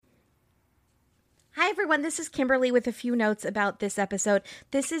everyone, this is Kimberly with a few notes about this episode.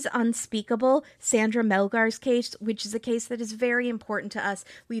 This is Unspeakable, Sandra Melgar's case, which is a case that is very important to us.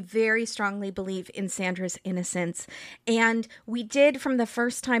 We very strongly believe in Sandra's innocence. And we did from the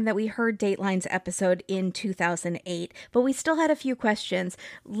first time that we heard Dateline's episode in 2008, but we still had a few questions.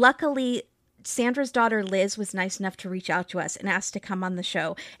 Luckily, Sandra's daughter Liz was nice enough to reach out to us and ask to come on the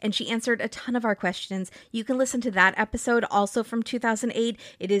show, and she answered a ton of our questions. You can listen to that episode also from 2008.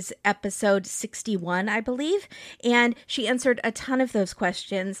 It is episode 61, I believe, and she answered a ton of those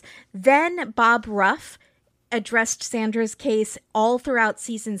questions. Then Bob Ruff addressed Sandra's case all throughout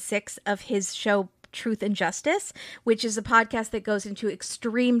season 6 of his show Truth and Justice, which is a podcast that goes into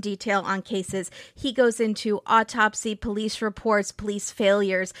extreme detail on cases. He goes into autopsy, police reports, police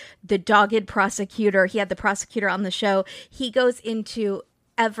failures, the dogged prosecutor. He had the prosecutor on the show. He goes into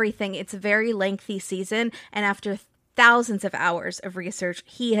everything. It's a very lengthy season, and after thousands of hours of research,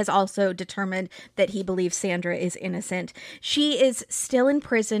 he has also determined that he believes Sandra is innocent. She is still in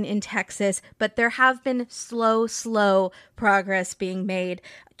prison in Texas, but there have been slow progress being made.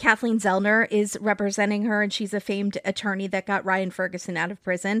 Kathleen Zellner is representing her, and she's a famed attorney that got Ryan Ferguson out of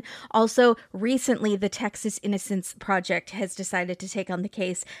prison. Also, recently, the Texas Innocence Project has decided to take on the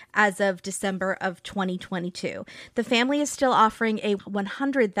case as of December of 2022. The family is still offering a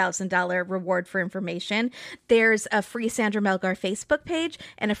 $100,000 reward for information. There's a free Sandra Melgar Facebook page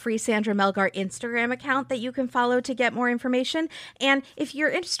and a free Sandra Melgar Instagram account that you can follow to get more information. And if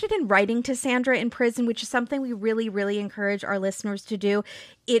you're interested in writing to Sandra in prison, which is something we really encourage our listeners to do,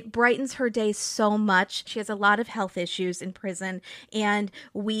 it brightens her day so much. She has a lot of health issues in prison, and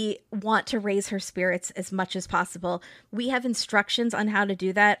we want to raise her spirits as much as possible. We have instructions on how to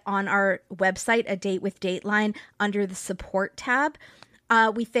do that on our website, A Date with Dateline, under the support tab.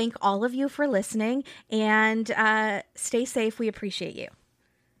 We thank all of you for listening, and stay safe. We appreciate you.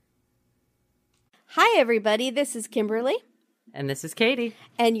 Hi, everybody. This is Kimberly. And this is Katie.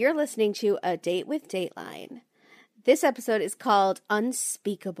 And you're listening to A Date with Dateline. This episode is called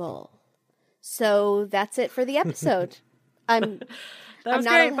Unspeakable. So that's it for the episode. That was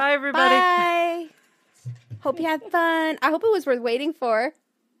great. Bye, everybody. Bye. Hope you had fun. I hope it was worth waiting for.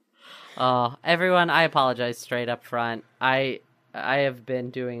 Oh, everyone, I apologize straight up front. I have been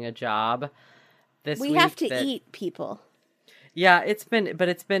doing a job this week. We have to eat, people. Yeah, it's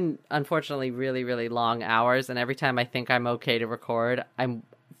been unfortunately really long hours, and every time I think I'm okay to record, I'm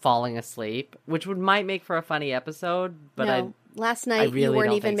falling asleep, which might make for a funny episode, but no, last night really you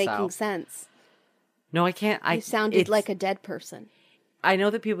weren't even making sense. No, I can't. You sounded like a dead person. I know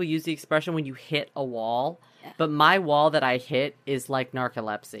that people use the expression when you hit a wall, but my wall that I hit is like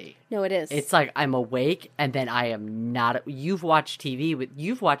narcolepsy. No, it is. It's like I'm awake and then I am not. You've watched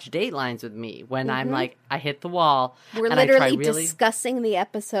Datelines with me when I'm like, I hit the wall. We're and literally discussing the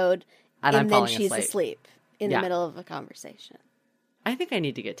episode and then she's asleep in the middle of a conversation. I think I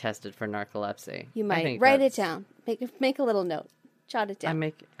need to get tested for narcolepsy. You might. Write it down. Make a little note. Jot it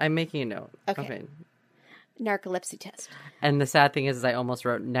down. I'm making a note. Okay. Narcolepsy test. And the sad thing is I almost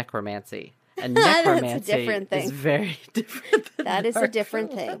wrote necromancy. And necromancy That's a different thing. Is very different than That is a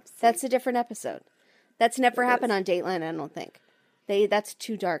different thing. That's a different episode. That's never happened on Dateline, I don't think. That's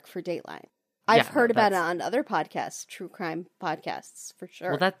too dark for Dateline. I've heard about it on other podcasts, true crime podcasts, for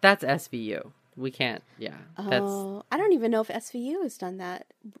sure. Well, that's SVU. We can't, Oh, I don't even know if SVU has done that.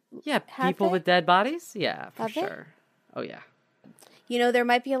 Yeah, people with dead bodies? Yeah, for sure. Oh, yeah. You know, there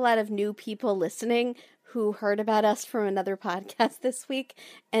might be a lot of new people listening who heard about us from another podcast this week,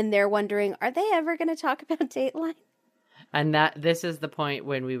 and they're wondering, are they ever going to talk about Dateline? And this is the point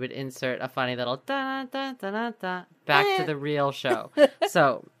when we would insert a funny little da-da-da-da-da back to the real show.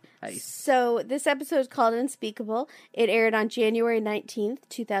 So this episode is called Unspeakable. It aired on January 19th,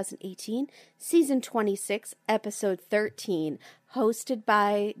 2018, season 26, episode 13, hosted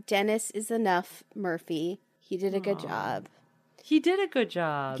by Dennis Is Enough Murphy. He did a good job. He did a good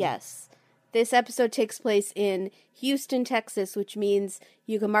job. Yes. This episode takes place in Houston, Texas, which means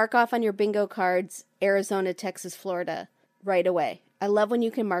you can mark off on your bingo cards Arizona, Texas, Florida right away. I love when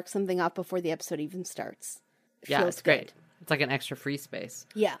you can mark something off before the episode even starts. It's great. It's like an extra free space.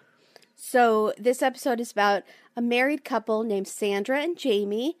 Yeah. So this episode is about a married couple named Sandra and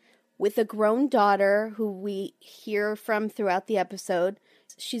Jamie with a grown daughter who we hear from throughout the episode.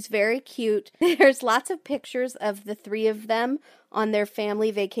 She's very cute. There's lots of pictures of the three of them on their family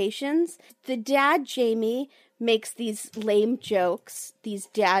vacations. The dad, Jamie, makes these lame jokes, these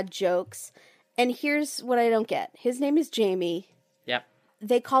dad jokes. And here's what I don't get. His name is Jamie. Yep.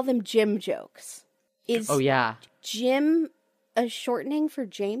 They call them Jim jokes. Is Jim a shortening for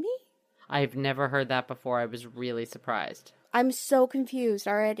Jamie? I've never heard that before. I was really surprised. I'm so confused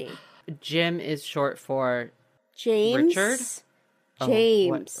already. Jim is short for James. Richard.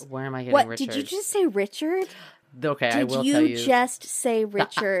 James. Where am I getting What? Richard? Did you just say Richard? Okay, I will tell you. Did you just say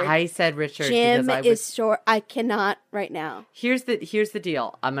Richard? I said Richard Jim because is short. I cannot right now. Here's the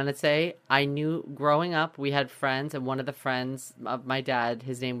deal. I'm gonna say I knew growing up we had friends, and one of the friends of my dad,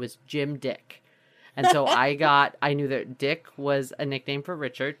 his name was Jim Dick, and so I knew that Dick was a nickname for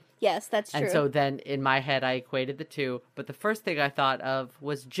Richard. Yes, that's true. And so then in my head I equated the two, but the first thing I thought of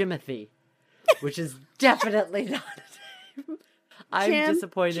was Jimothy, which is definitely not a name. I'm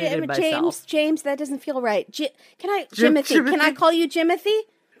disappointed in myself. James, that doesn't feel right. Jimothy, can I call you Jimothy?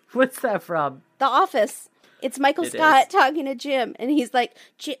 What's that from? The Office. It's Michael Scott talking to Jim, and he's like,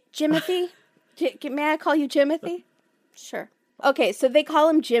 Jimothy? May I call you Jimothy? Sure. Okay, so they call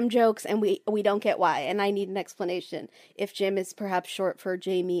him Jim Jokes, and we don't get why, and I need an explanation. If Jim is perhaps short for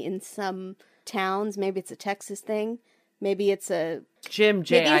Jamie in some towns, maybe it's a Texas thing, maybe it's a... Jim,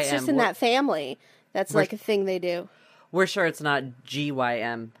 J-I-M. Maybe it's just in that family. That's like a thing they do. We're sure it's not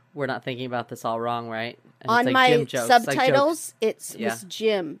G-Y-M. We're not thinking about this all wrong, right? And on like my Jim jokes, subtitles, it was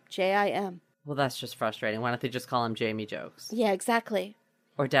Jim, J-I-M. Well, that's just frustrating. Why don't they just call him Jamie Jokes? Yeah, exactly.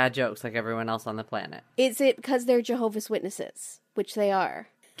 Or Dad Jokes like everyone else on the planet. Is it because they're Jehovah's Witnesses, which they are?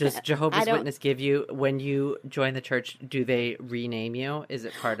 Does Jehovah's Witness give you, when you join the church, do they rename you? Is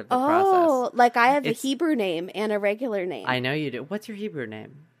it part of the process? Oh, like I have a Hebrew name and a regular name. I know you do. What's your Hebrew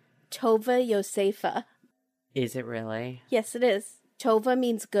name? Tova Yosefa. Is it really? Yes, it is. Tova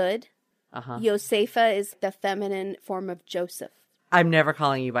means good. Uh-huh. Yosefa is the feminine form of Joseph. I'm never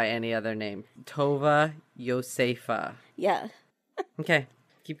calling you by any other name. Tova Yosefa. Yeah. Okay.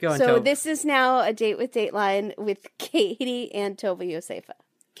 Keep going, So Tova. this is now a date with Dateline with Katie and Tova Yosefa.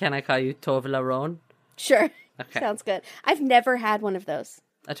 Can I call you Toblerone? Sure. Okay. Sounds good. I've never had one of those.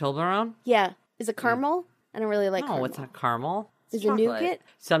 A Toblerone? Yeah. Is it caramel? I don't really like caramel. No, it's not caramel. Is it nougat?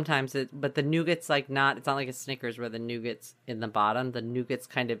 Sometimes but the nougat's like it's not like a Snickers where the nougat's in the bottom. The nougat's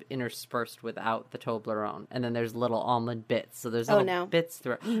kind of interspersed without the Toblerone. And then there's little almond bits. So there's little bits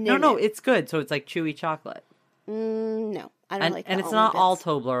through. No, it's good. So it's like chewy chocolate. No, I don't like that. And it's not all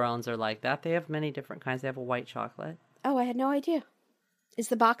Toblerones are like that. They have many different kinds. They have a white chocolate. Oh, I had no idea. Is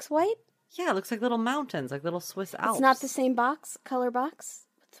the box white? Yeah, it looks like little mountains, like little Swiss Alps. It's not the same color box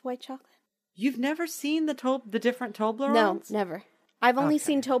with white chocolate? You've never seen the different Toblerones? No, never. I've only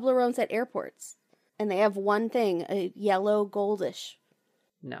seen Toblerones at airports. And they have one thing, a yellow goldish.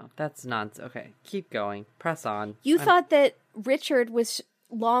 No, that's nonsense. Okay, keep going. Press on. You thought that Richard was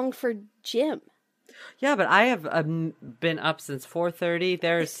long for Jim. Yeah, but I have been up since 4:30.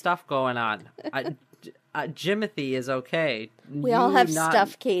 There's stuff going on. Jimothy is okay. We all have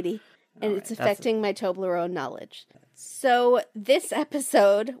stuff, Katie. And it's affecting my Toblerone knowledge. So this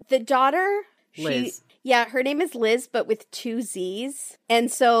episode, the daughter... Liz. Her name is Liz, but with 2 Z's.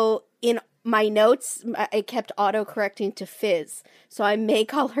 And so in my notes, I kept auto-correcting to Fizz. So I may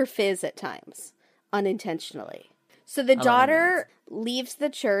call her Fizz at times, unintentionally. So the daughter leaves the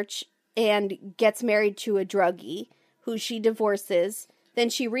church and gets married to a druggie, who she divorces. Then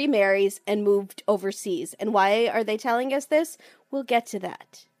she remarries and moved overseas. And why are they telling us this? We'll get to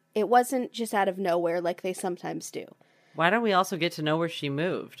that. It wasn't just out of nowhere like they sometimes do. Why don't we also get to know where she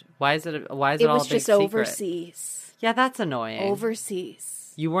moved? Why is it all a big secret? It was just overseas. Yeah, that's annoying.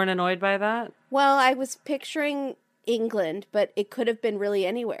 Overseas. You weren't annoyed by that? Well, I was picturing England, but it could have been really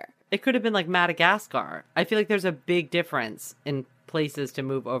anywhere. It could have been like Madagascar. I feel like there's a big difference in places to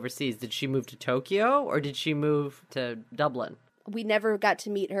move overseas. Did she move to Tokyo or did she move to Dublin? We never got to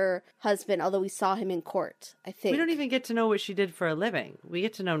meet her husband, although we saw him in court, I think. We don't even get to know what she did for a living. We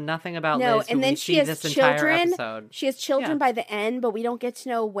get to know nothing about Liz, and who then we she see has this children. entire episode. She has children by the end, but we don't get to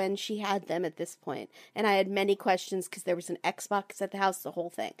know when she had them at this point. And I had many questions because there was an Xbox at the house, the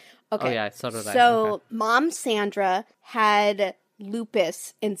whole thing. Okay. Oh, yeah, so did I. So, okay. Mom Sandra had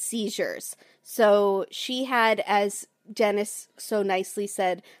lupus and seizures. So she had, as Dennis so nicely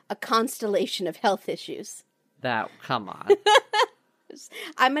said, a constellation of health issues. Come on.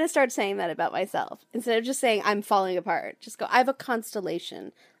 I'm going to start saying that about myself. Instead of just saying I'm falling apart, just go, I have a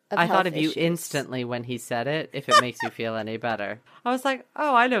constellation of health I thought of issues. you instantly when he said it, if it makes you feel any better. I was like,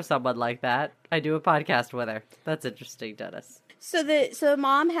 oh, I know someone like that. I do a podcast with her. That's interesting, Dennis. So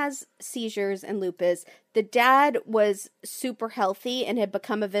mom has seizures and lupus. The dad was super healthy and had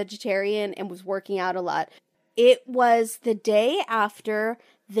become a vegetarian and was working out a lot. It was the day after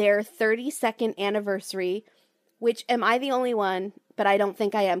their 32nd anniversary, which, am I the only one? But I don't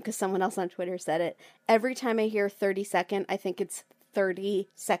think I am because someone else on Twitter said it. Every time I hear 32nd, I think it's 30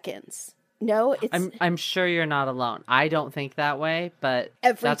 seconds. No, it's... I'm sure you're not alone. I don't think that way, but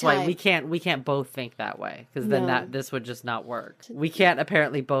that's why we can't both think that way, because then this would just not work. We can't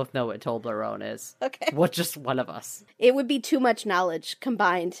apparently both know what Toblerone is. Okay. What, just one of us. It would be too much knowledge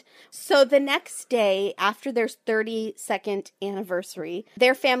combined. So the next day, after their 32nd anniversary,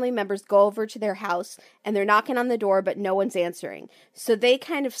 their family members go over to their house, and they're knocking on the door, but no one's answering. So they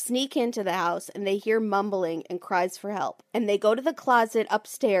kind of sneak into the house, and they hear mumbling and cries for help. And they go to the closet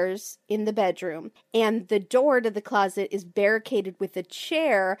upstairs in the bedroom, and the door to the closet is barricaded with a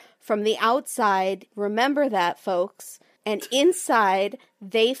chair from the outside. Remember that, folks. And inside,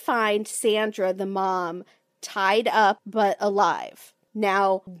 they find Sandra, the mom, tied up but alive.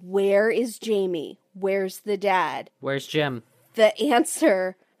 Now, where is Jamie? Where's the dad? Where's Jim? The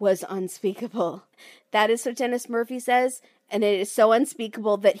answer was unspeakable. That is what Dennis Murphy says, and it is so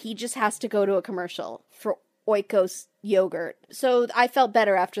unspeakable that he just has to go to a commercial for Oikos yogurt. So I felt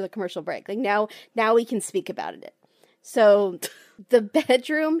better after the commercial break. Like now we can speak about it. So the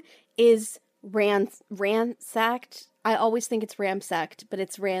bedroom is ransacked. I always think it's ramsacked, but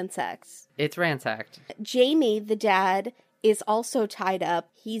it's ransacked. It's ransacked. Jamie, the dad, is also tied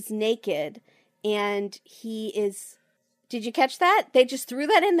up. He's naked, and he is... Did you catch that? They just threw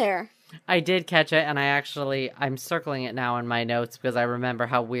that in there. I did catch it, and I'm circling it now in my notes because I remember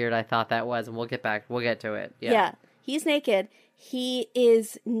how weird I thought that was, and we'll get to it. Yeah. He's naked. He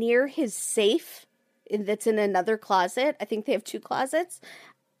is near his safe that's in another closet. I think they have 2 closets.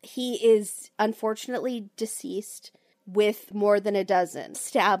 He is unfortunately deceased with more than a dozen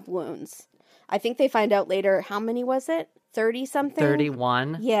stab wounds. I think they find out later, how many was it? 30-something?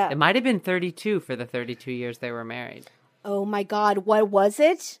 31? Yeah. It might have been 32 for the 32 years they were married. Oh my God, what was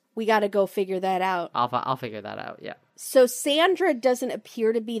it? We got to go figure that out. I'll figure that out, yeah. So Sandra doesn't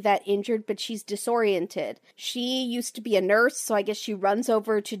appear to be that injured, but she's disoriented. She used to be a nurse, so I guess she runs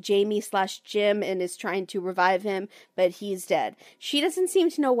over to Jamie/Jim and is trying to revive him, but he's dead. She doesn't seem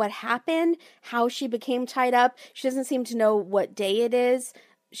to know what happened, how she became tied up. She doesn't seem to know what day it is.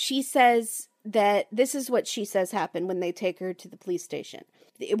 She says that this is what she says happened when they take her to the police station.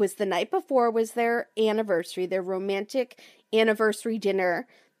 It was the night before was their anniversary, their romantic anniversary dinner.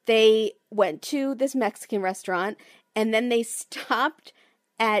 They went to this Mexican restaurant, and then they stopped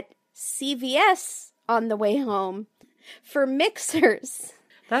at CVS on the way home for mixers.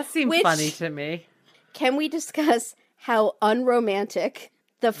 That seems funny to me. Can we discuss how unromantic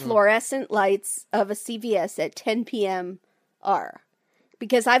the fluorescent lights of a CVS at 10 p.m. are?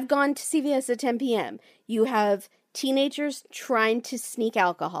 Because I've gone to CVS at 10 p.m. You have teenagers trying to sneak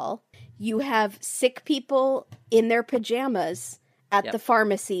alcohol. You have sick people in their pajamas at the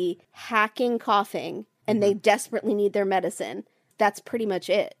pharmacy hacking, coughing, and they desperately need their medicine. That's pretty much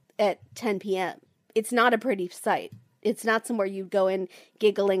it at 10 p.m. It's not a pretty sight. It's not somewhere you go in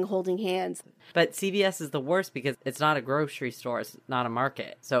giggling, holding hands. But CVS is the worst because it's not a grocery store. It's not a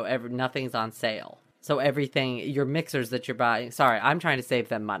market. So nothing's on sale. So everything, your mixers that you're buying, sorry, I'm trying to save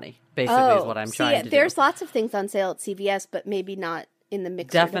them money, basically is what I'm trying to do. There's lots of things on sale at CVS, but maybe not in the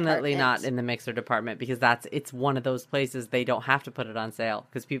mixer Definitely department. not in the mixer department, because it's one of those places they don't have to put it on sale,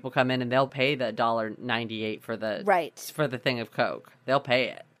 because people come in and they'll pay the $1.98 for the thing of Coke. They'll pay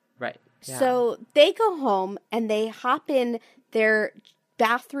it. Right. Yeah. So they go home and they hop in their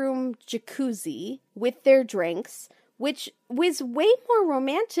bathroom jacuzzi with their drinks, which was way more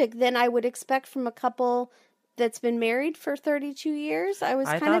romantic than I would expect from a couple that's been married for 32 years. I was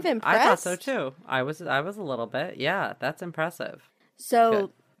kind of impressed. I thought so too. I was a little bit. Yeah, that's impressive.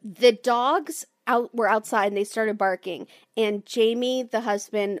 So the dogs were outside and they started barking, and Jamie, the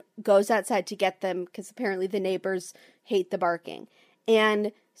husband, goes outside to get them because apparently the neighbors hate the barking.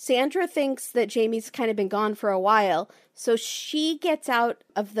 And Sandra thinks that Jamie's kind of been gone for a while, so she gets out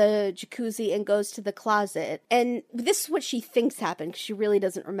of the jacuzzi and goes to the closet. And this is what she thinks happened, because she really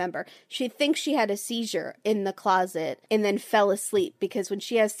doesn't remember. She thinks she had a seizure in the closet and then fell asleep, because when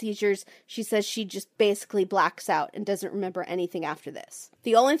she has seizures, she says she just basically blacks out and doesn't remember anything after this.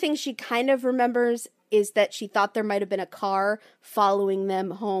 The only thing she kind of remembers is that she thought there might have been a car following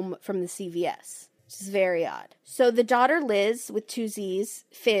them home from the CVS. Which is very odd. So the daughter Liz, with 2 Z's,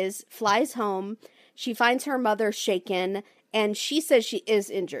 Fizz, flies home. She finds her mother shaken, and she says she is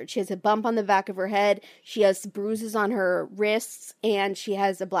injured. She has a bump on the back of her head, she has bruises on her wrists, and she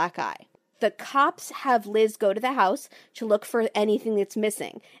has a black eye. The cops have Liz go to the house to look for anything that's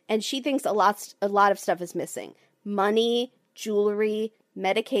missing, and she thinks a lot of stuff is missing. Money, jewelry,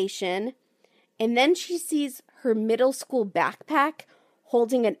 medication, and then she sees her middle school backpack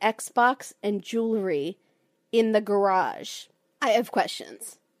holding an Xbox and jewelry in the garage. I have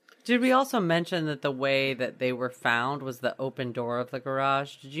questions. Did we also mention that the way that they were found was the open door of the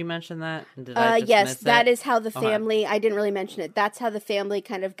garage? Did you mention that? Did I just yes, miss that it? is how the family, I didn't really mention it. That's how the family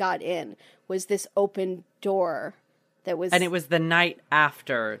kind of got in, was this open door that was... And it was the night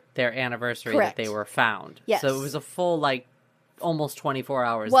after their anniversary Correct. that they were found. Yes. So it was a full, almost 24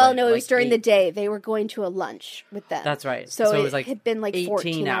 hours Well, later. no, it was during the day. They were going to a lunch with them. That's right. So it was it had been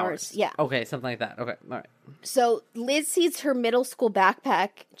 14 hours. Yeah. Okay, something like that. Okay, all right. So Liz sees her middle school backpack.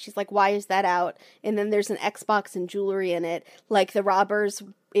 She's like, why is that out? And then there's an Xbox and jewelry in it. Like the robbers,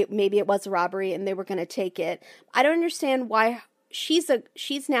 maybe it was a robbery and they were going to take it. I don't understand why... She's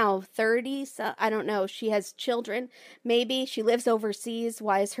now 30, so I don't know. She has children. Maybe she lives overseas.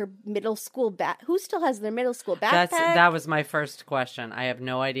 Why is her middle school who still has their middle school backpack? That was my first question. I have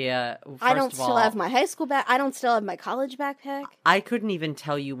no idea. I don't still have my high school I don't still have my college backpack. I couldn't even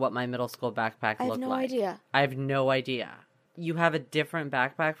tell you what my middle school backpack looked like. I have no idea. I have no idea. You have a different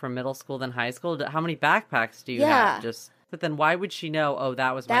backpack for middle school than high school? How many backpacks do you have? But then why would she know, oh,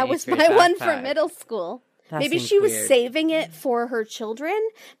 that was my backpack. One for middle school. That Maybe she was saving it for her children.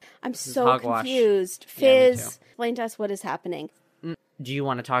 I'm so confused. Fizz, explain to us what is happening. Do you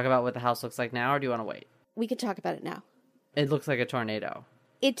want to talk about what the house looks like now, or do you want to wait? We could talk about it now. It looks like a tornado.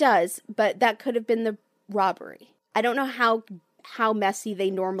 It does, but that could have been the robbery. I don't know how messy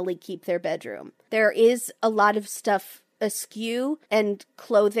they normally keep their bedroom. There is a lot of stuff askew and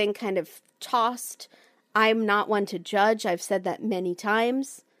clothing kind of tossed. I'm not one to judge. I've said that many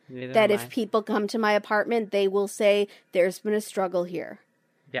times. That if people come to my apartment, they will say, there's been a struggle here.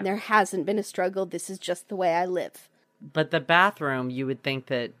 Yeah. And there hasn't been a struggle. This is just the way I live. But the bathroom, you would think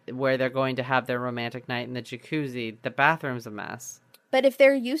that where they're going to have their romantic night in the jacuzzi, the bathroom's a mess. But if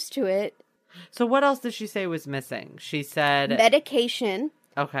they're used to it... So what else did she say was missing? She said... medication.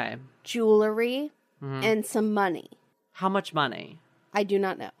 Okay. Jewelry. Mm-hmm. And some money. How much money? I do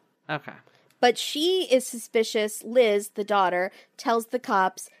not know. Okay. But she is suspicious. Liz, the daughter, tells the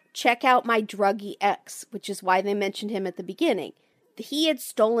cops... check out my druggy ex, which is why they mentioned him at the beginning. He had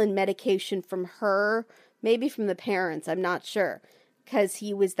stolen medication from her, maybe from the parents, I'm not sure, because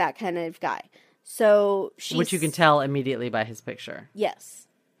he was that kind of guy. So which you can tell immediately by his picture. Yes.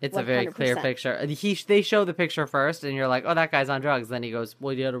 It's 100%. A very clear picture. They show the picture first, and you're like, oh, that guy's on drugs. Then he goes,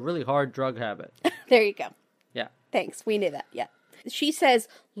 well, he had a really hard drug habit. There you go. Yeah. Thanks. We knew that. Yeah. She says,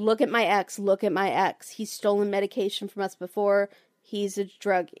 look at my ex. Look at my ex. He's stolen medication from us before. He's a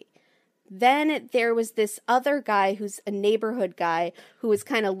druggie. Then there was this other guy who's a neighborhood guy who was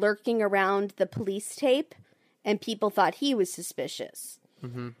kind of lurking around the police tape, and people thought he was suspicious.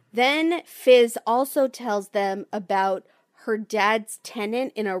 Mm-hmm. Then Fizz also tells them about her dad's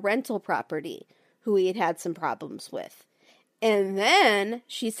tenant in a rental property who he had had some problems with. And then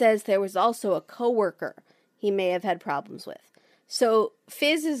she says there was also a coworker he may have had problems with. So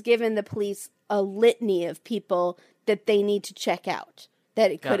Fizz has given the police a litany of people that they need to check out,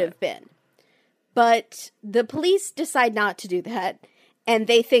 that it could have been. But the police decide not to do that, and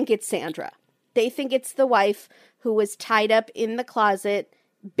they think it's Sandra. They think it's the wife who was tied up in the closet,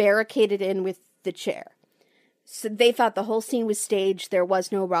 barricaded in with the chair. So they thought the whole scene was staged, there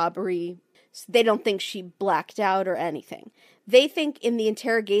was no robbery. So they don't think she blacked out or anything. They think in the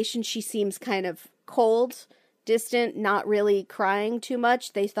interrogation she seems kind of cold, distant, not really crying too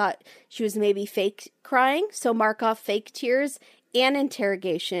much. They thought she was maybe fake crying, so mark off fake tears and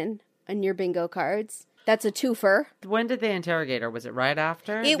interrogation on your bingo cards. That's a twofer. When did they interrogate her? Was it right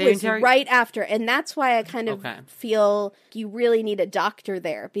after? It was right after, and that's why I kind of feel you really need a doctor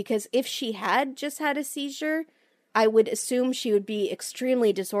there, because if she had just had a seizure, I would assume she would be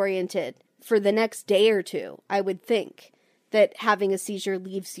extremely disoriented for the next day or two. I would think that having a seizure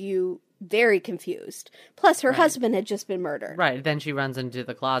leaves you very confused. Plus, her husband had just been murdered. Right. Then she runs into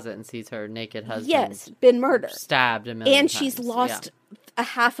the closet and sees her naked husband. Yes, been murdered. Stabbed a million times. And she's lost a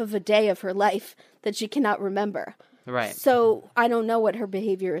half of a day of her life that she cannot remember. Right. So I don't know what her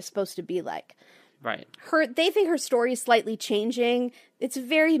behavior is supposed to be like. Right. They think her story is slightly changing. It's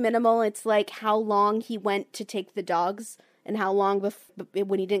very minimal. It's like how long he went to take the dogs and how long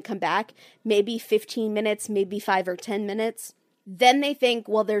when he didn't come back. Maybe 15 minutes, maybe 5 or 10 minutes. Then they think,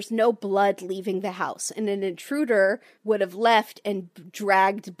 well, there's no blood leaving the house, and an intruder would have left and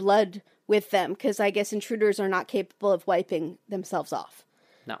dragged blood with them, because I guess intruders are not capable of wiping themselves off.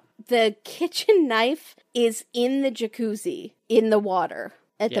 No. The kitchen knife is in the jacuzzi, in the water,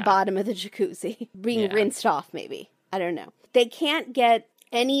 at the bottom of the jacuzzi, being rinsed off maybe. I don't know. They can't get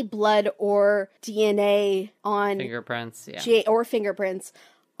any blood or DNA on... fingerprints, or fingerprints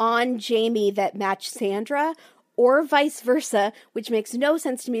on Jamie that match Sandra, or vice versa, which makes no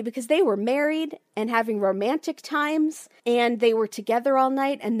sense to me because they were married and having romantic times and they were together all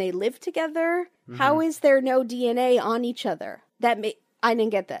night and they lived together. Mm-hmm. How is there no DNA on each other? I didn't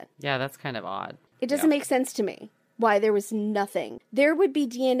get that. Yeah, that's kind of odd. It doesn't make sense to me why there was nothing. There would be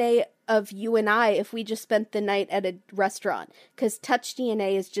DNA of you and I if we just spent the night at a restaurant, because touch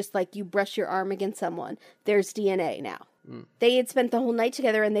DNA is just like you brush your arm against someone. There's DNA now. They had spent the whole night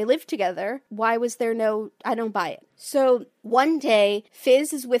together and they lived together. Why was there no... I don't buy it. So one day,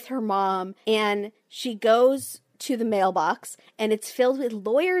 Fizz is with her mom and she goes to the mailbox and it's filled with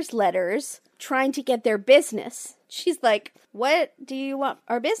lawyers' letters trying to get their business. She's like, what do you want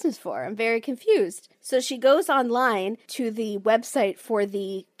our business for? I'm very confused. So she goes online to the website for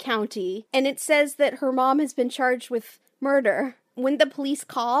the county and it says that her mom has been charged with murder. Wouldn't the police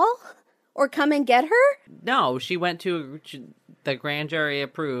call? Or come and get her? No, she went to the grand jury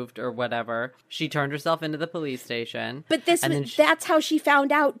approved or whatever. She turned herself into the police station. But that's how she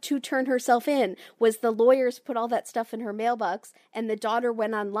found out to turn herself in, was the lawyers put all that stuff in her mailbox and the daughter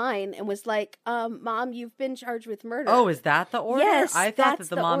went online and was like, Mom, you've been charged with murder. Oh, is that the order? Yes, I thought that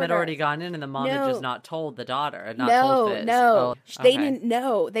the mom order. Had already gone in and the mom had just not told the daughter. Told Fizz. No. Oh, they didn't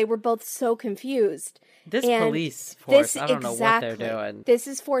know. They were both so confused. This police force, I don't know what they're doing. This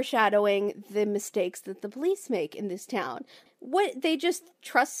is foreshadowing the mistakes that the police make in this town. What, they just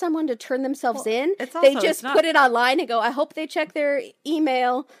trust someone to turn themselves in? They just put it online and go, I hope they check their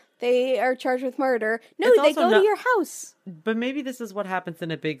email. They are charged with murder. No, they go to your house. But maybe this is what happens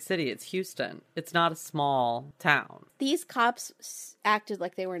in a big city. It's Houston. It's not a small town. These cops acted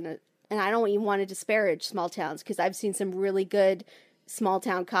like they were in and I don't even want to disparage small towns because I've seen some really good small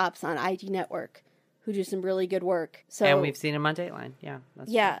town cops on ID Network who do some really good work. And we've seen him on Dateline. Yeah.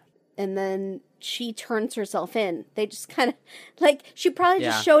 That's true. And then she turns herself in. They just kind of, like, she probably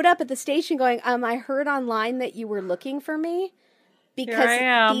just showed up at the station going, I heard online that you were looking for me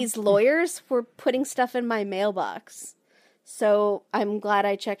because these lawyers were putting stuff in my mailbox. So I'm glad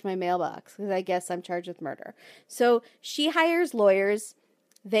I checked my mailbox because I guess I'm charged with murder. So she hires lawyers.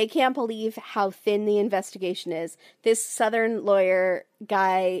 They can't believe how thin the investigation is. This Southern lawyer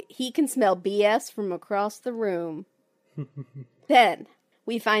guy, he can smell BS from across the room. Then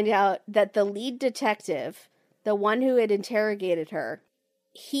we find out that the lead detective, the one who had interrogated her,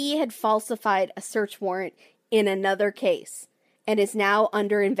 he had falsified a search warrant in another case and is now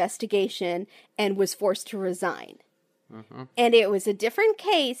under investigation and was forced to resign. Mm-hmm. And it was a different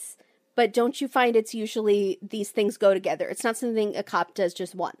case. But don't you find it's usually these things go together? It's not something a cop does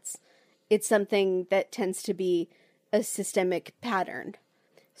just once. It's something that tends to be a systemic pattern.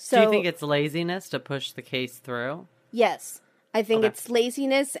 So, do you think it's laziness to push the case through? Yes. I think it's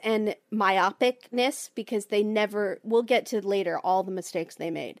laziness and myopicness because we'll get to later all the mistakes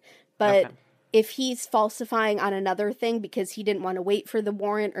they made. But if he's falsifying on another thing because he didn't want to wait for the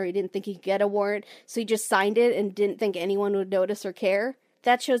warrant or he didn't think he could get a warrant, so he just signed it and didn't think anyone would notice or care,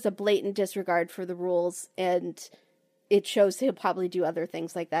 that shows a blatant disregard for the rules, and it shows he'll probably do other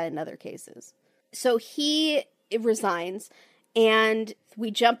things like that in other cases. So he resigns, and we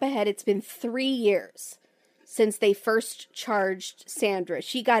jump ahead. It's been 3 years since they first charged Sandra.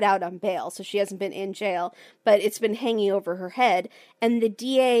 She got out on bail, so she hasn't been in jail, but it's been hanging over her head, and the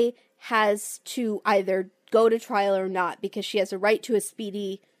DA has to either go to trial or not because she has a right to a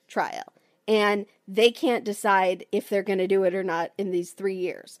speedy trial. And they can't decide if they're going to do it or not in these 3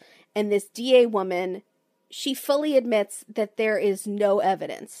 years. And this DA woman, she fully admits that there is no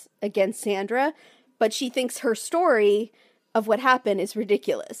evidence against Sandra, but she thinks her story of what happened is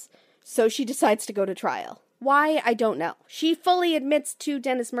ridiculous. So she decides to go to trial. Why? I don't know. She fully admits to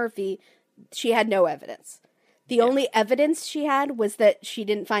Dennis Murphy she had no evidence. The only evidence she had was that she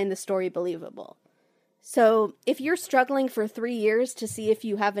didn't find the story believable. So if you're struggling for 3 years to see if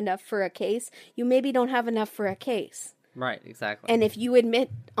you have enough for a case, you maybe don't have enough for a case. Right, exactly. And if you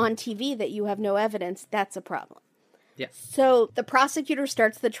admit on TV that you have no evidence, that's a problem. Yes. So the prosecutor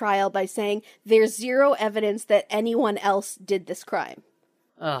starts the trial by saying there's zero evidence that anyone else did this crime.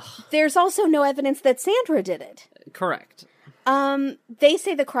 Ugh. There's also no evidence that Sandra did it. Correct. They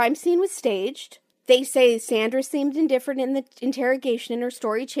say the crime scene was staged. They say Sandra seemed indifferent in the interrogation and her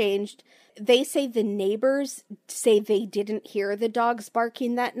story changed. They say the neighbors say they didn't hear the dogs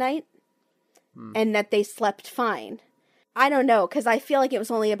barking that night and that they slept fine. I don't know, because I feel like it was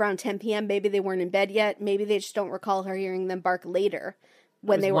only around 10 p.m. Maybe they weren't in bed yet. Maybe they just don't recall her hearing them bark later.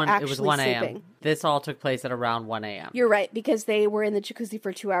 when they were actually it was 1 a.m. sleeping. This all took place at around 1 a.m. You're right, because they were in the jacuzzi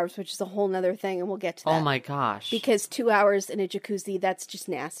for 2 hours, which is a whole nother thing, and we'll get to that. Oh my gosh. Because 2 hours in a jacuzzi, that's just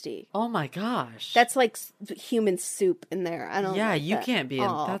nasty. Oh my gosh. That's like human soup in there. I don't Yeah, like you that. can't be in.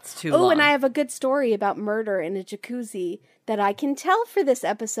 That's too long. Oh, and I have a good story about murder in a jacuzzi that I can tell for this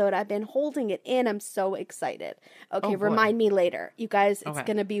episode. I've been holding it in. I'm so excited. Okay, remind me later. You guys, it's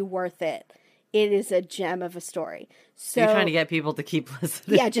going to be worth it. It is a gem of a story. So you're trying to get people to keep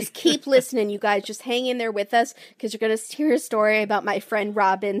listening. Yeah, just keep listening, you guys. Just hang in there with us because you're going to hear a story about my friend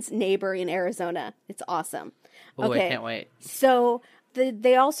Robin's neighbor in Arizona. It's awesome. Oh, okay. I can't wait. So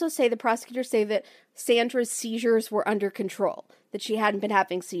they also say, the prosecutors say that Sandra's seizures were under control, that she hadn't been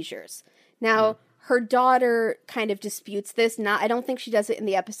having seizures. Now, her daughter kind of disputes this. I don't think she does it in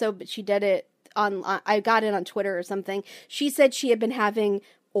the episode, but she did it I got it on Twitter or something. She said she had been having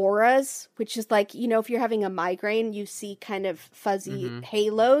auras, which is like, if you're having a migraine, you see kind of fuzzy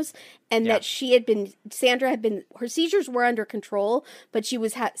halos, and that her seizures were under control, but she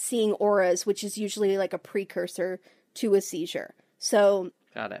was seeing auras, which is usually like a precursor to a seizure. So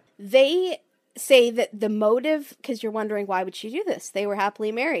got it. They say that the motive, because you're wondering why would she do this? They were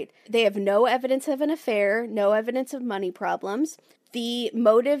happily married. They have no evidence of an affair, no evidence of money problems. The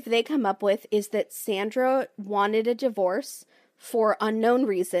motive they come up with is that Sandra wanted a divorce for unknown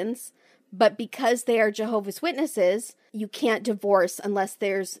reasons, but because they are Jehovah's Witnesses, you can't divorce unless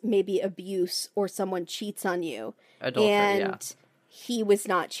there's maybe abuse or someone cheats on you. Adultery, and he was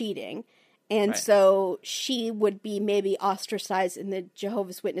not cheating. And so she would be maybe ostracized in the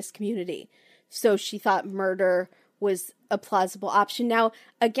Jehovah's Witness community. So she thought murder was a plausible option. Now,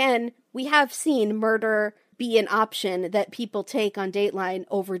 again, we have seen murder be an option that people take on Dateline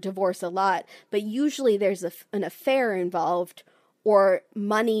over divorce a lot, but usually there's an affair involved or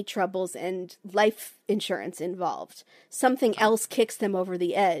money troubles and life insurance involved. Something else kicks them over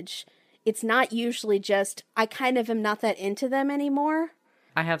the edge. It's not usually just, I kind of am not that into them anymore.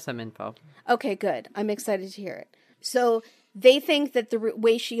 I have some info. Okay, good. I'm excited to hear it. So they think that the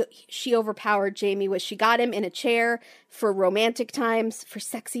way she overpowered Jamie was she got him in a chair for romantic times, for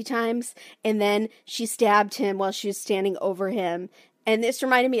sexy times, and then she stabbed him while she was standing over him. And this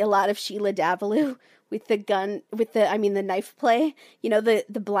reminded me a lot of Sheila Davalloo with the gun, the knife play, the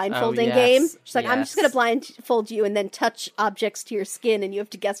blindfolding game. She's like, I'm just going to blindfold you and then touch objects to your skin and you have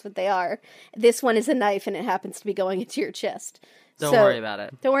to guess what they are. This one is a knife and it happens to be going into your chest. Don't worry about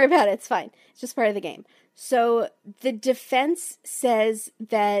it. Don't worry about it. It's fine. It's just part of the game. So the defense says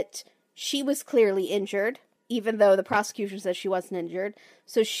that she was clearly injured, even though the prosecution says she wasn't injured.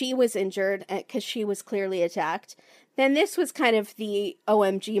 So she was injured because she was clearly attacked. Then this was kind of the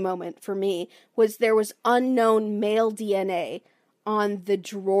OMG moment for me, was there was unknown male DNA on the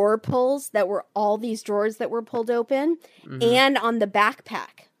drawer pulls that were all these drawers that were pulled open, and on the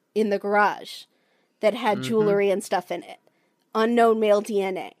backpack in the garage that had jewelry and stuff in it. Unknown male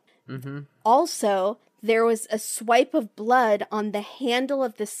DNA. Also, there was a swipe of blood on the handle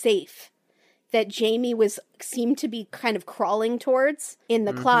of the safe that Jamie seemed to be kind of crawling towards in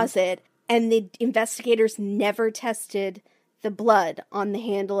the closet, and the investigators never tested the blood on the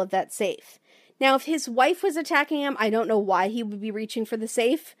handle of that safe. Now, if his wife was attacking him, I don't know why he would be reaching for the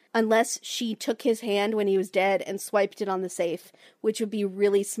safe, unless she took his hand when he was dead and swiped it on the safe, which would be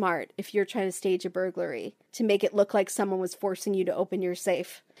really smart if you're trying to stage a burglary, to make it look like someone was forcing you to open your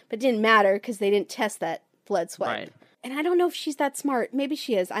safe. But it didn't matter because they didn't test that blood swipe. Right. And I don't know if she's that smart. Maybe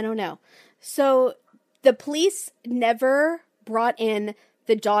she is. I don't know. So the police never brought in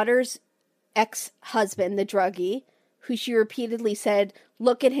the daughter's ex-husband, the druggie, who she repeatedly said,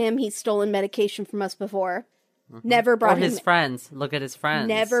 look at him, he's stolen medication from us before. Never brought his friends. Look at his friends.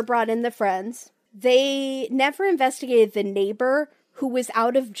 Never brought in the friends. They never investigated the neighbor who was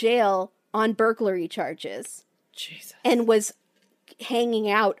out of jail on burglary charges. Jesus. And was hanging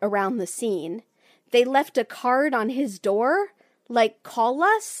out around the scene. They left a card on his door, like, call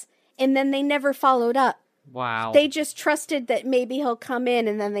us, and then they never followed up. Wow. They just trusted that maybe he'll come in,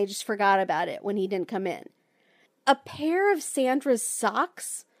 and then they just forgot about it when he didn't come in. A pair of Sandra's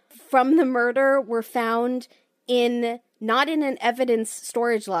socks from the murder were found not in an evidence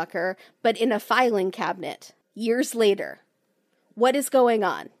storage locker, but in a filing cabinet years later. What is going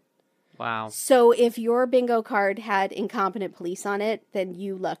on? Wow. So if your bingo card had incompetent police on it, then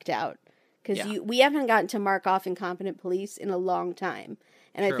you lucked out. Because we haven't gotten to mark off incompetent police in a long time.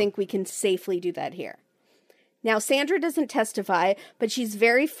 And True. I think we can safely do that here. Now, Sandra doesn't testify, but she's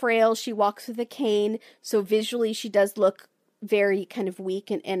very frail. She walks with a cane, so visually she does look very kind of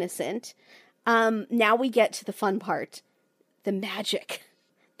weak and innocent. Now we get to the fun part, the magic.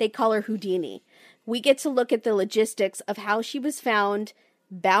 They call her Houdini. We get to look at the logistics of how she was found,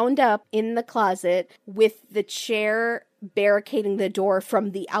 bound up in the closet with the chair barricading the door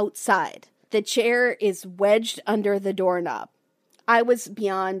from the outside. The chair is wedged under the doorknob. I was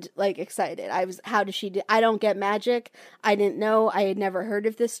beyond, excited. How does she do? I don't get magic. I didn't know. I had never heard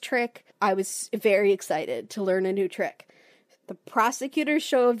of this trick. I was very excited to learn a new trick. The prosecutors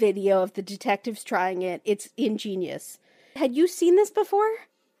show a video of the detectives trying it. It's ingenious. Had you seen this before?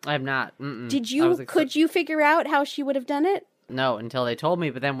 I have not. Could you figure out how she would have done it? No, until they told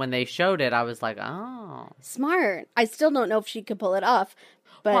me. But then when they showed it, I was like, oh. Smart. I still don't know if she could pull it off.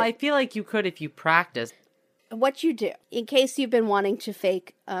 But well, I feel like you could if you practice. What you do, in case you've been wanting to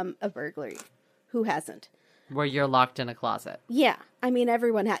fake a burglary. Who hasn't? Where you're locked in a closet. Yeah. I mean,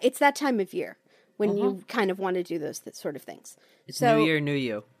 everyone has. It's that time of year when you kind of want to do those sort of things. It's New Year, New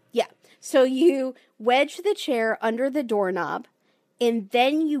You. Yeah. So you wedge the chair under the doorknob, and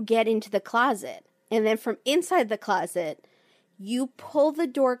then you get into the closet. And then from inside the closet, you pull the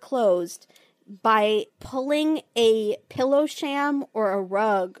door closed by pulling a pillow sham or a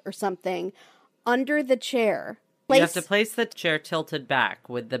rug or something under the chair. You have to place the chair tilted back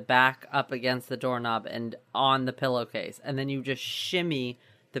with the back up against the doorknob and on the pillowcase. And then you just shimmy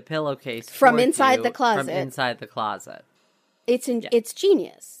the pillowcase from inside the closet. From inside the closet. It's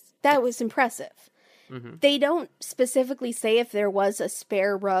genius. That was impressive. Mm-hmm. They don't specifically say if there was a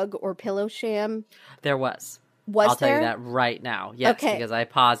spare rug or pillow sham. There was. I'll tell you that right now. Yes, okay. Because I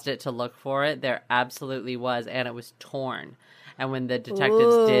paused it to look for it. There absolutely was, and it was torn. And when the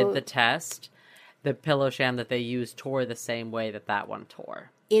detectives did the test, the pillow sham that they used tore the same way that one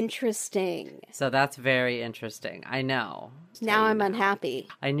tore. Interesting. So that's very interesting. I know. Now I'm unhappy.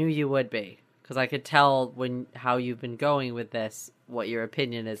 I knew you would be, because I could tell how you've been going with this, what your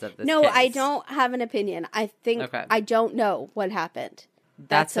opinion is of this No, case. I don't have an opinion. I think I don't know what happened.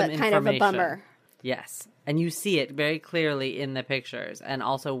 That's a kind of a bummer. Yes. And you see it very clearly in the pictures. And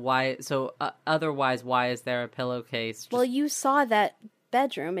also otherwise, why is there a pillowcase? Well, you saw that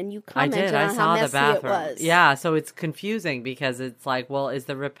bedroom and you commented on how messy it was. Yeah, so it's confusing because it's like, well, is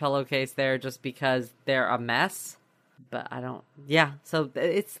the pillowcase there just because they're a mess? But I don't... Yeah, so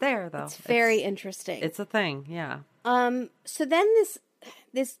it's there, though. It's very interesting. It's a thing, yeah. So then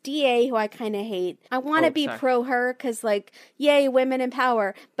this DA who I kind of hate, I want to be pro her because, yay, women in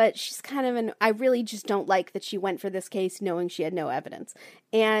power. But she's kind of I really just don't like that she went for this case knowing she had no evidence.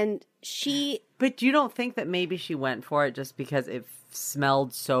 And But you don't think that maybe she went for it just because it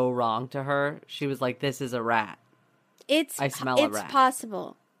smelled so wrong to her? She was like, this is a rat. I smell a rat. It's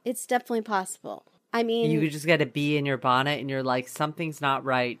possible. It's definitely possible. I mean... You could just get a bee in your bonnet and you're like, something's not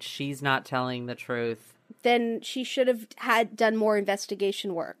right. She's not telling the truth. Then she should have done more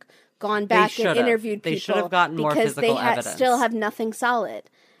investigation work. Gone back and interviewed people. They should have gotten more physical evidence. Because they still have nothing solid.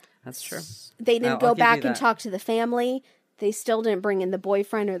 That's true. They didn't go back and talk to the family. They still didn't bring in the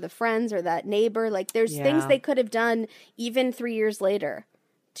boyfriend or the friends or that neighbor. There's things they could have done even 3 years later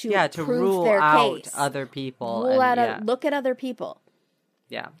to prove rule their out case. Other people. Look at other people.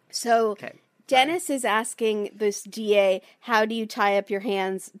 Yeah. So Dennis is asking this DA, how do you tie up your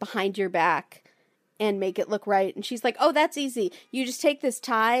hands behind your back and make it look right? And she's like, oh, that's easy. You just take this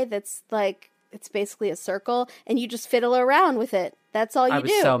tie that's it's basically a circle and you just fiddle around with it. That's all you do. I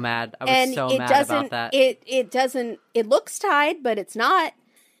was so mad. I was so mad about that. It looks tied, but it's not.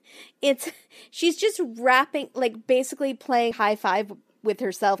 She's just wrapping, basically playing high five with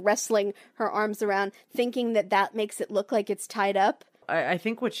herself, wrestling her arms around, thinking that makes it look like it's tied up. I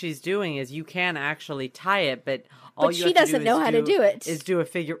think what she's doing is you can actually tie it, but she doesn't know how to do it. Is do a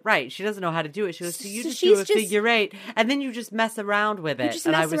figure right. She doesn't know how to do it. She goes, so you just do a figure eight, and then you just mess around with it. You just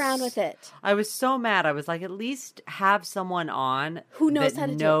mess around with it. I was so mad. I was like, at least have someone on who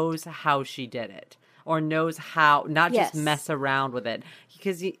knows how she did it, or knows how not just mess around with it.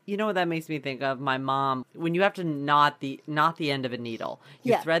 Because you know what that makes me think of? My mom, when you have to knot the end of a needle,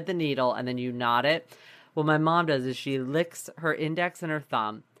 you thread the needle and then you knot it. What my mom does is she licks her index and her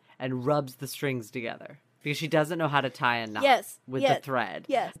thumb and rubs the strings together because she doesn't know how to tie a knot with the thread.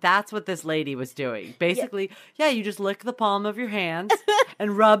 Yes. That's what this lady was doing. Basically, you just lick the palm of your hands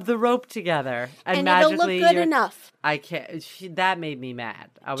and rub the rope together. And magically, it'll look good enough. I can't. That made me mad.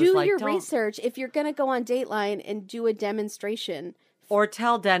 I was do your research if you're going to go on Dateline and do a demonstration. Or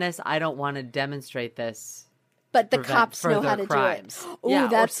tell Dennis, I don't want to demonstrate this. But the cops know how to do it. Oh,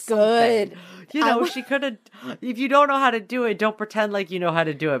 that's good. She could have, if you don't know how to do it, don't pretend like you know how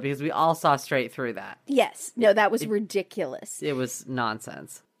to do it, because we all saw straight through that. Yes. No, that was ridiculous. It was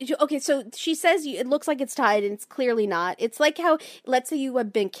nonsense. Okay, so she says it looks like it's tied, and it's clearly not. It's like how, let's say you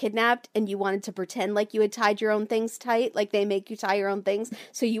had been kidnapped and you wanted to pretend like you had tied your own things tight, like they make you tie your own things.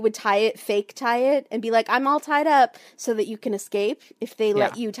 So you would fake tie it, and be like, I'm all tied up, so that you can escape if they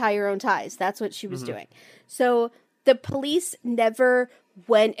let you tie your own ties. That's what she was doing. So the police never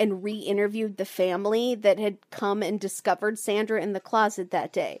went and re-interviewed the family that had come and discovered Sandra in the closet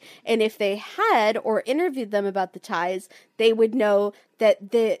that day. And if they had, or interviewed them about the ties, they would know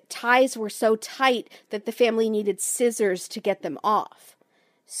that the ties were so tight that the family needed scissors to get them off.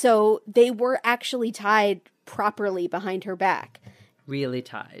 So they were actually tied properly behind her back. Really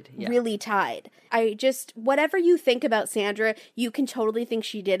tied. Yeah. Really tied. Whatever you think about Sandra, you can totally think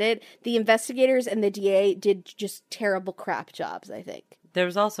she did it. The investigators and the DA did just terrible crap jobs, I think. There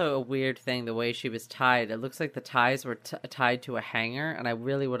was also a weird thing, the way she was tied. It looks like the ties were tied to a hanger, and I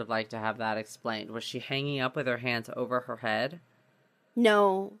really would have liked to have that explained. Was she hanging up with her hands over her head?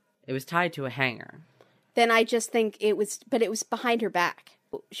 No. It was tied to a hanger. Then I just think it was behind her back.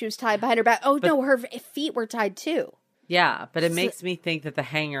 She was tied behind her back. No, her feet were tied too. Yeah, but it makes me think that the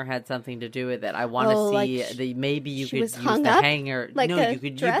hanger had something to do with it. I want to see maybe you could use the hanger. Like no, you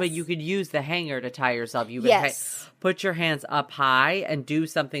could, but you could use the hanger to tie yourself. You could put your hands up high and do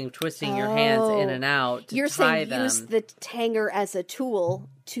something, twisting your hands in and out to tie them. Use the hanger as a tool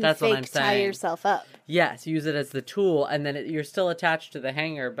to tie yourself up. Yes, use it as the tool, and then you're still attached to the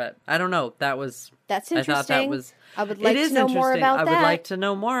hanger. But I don't know. That's interesting. I thought that was. I would like to know more about that. I would like to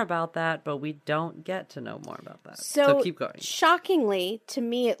know more about that, but we don't get to know more about that. So keep going. Shockingly, to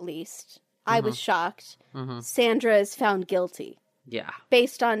me at least, I was shocked. Sandra is found guilty. Yeah.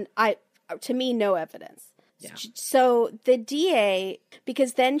 Based on, to me, no evidence. Yeah. So the DA,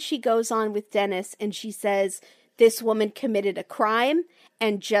 because then she goes on with Dennis and she says, this woman committed a crime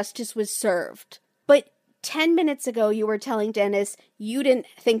and justice was served. But 10 minutes ago, you were telling Dennis you didn't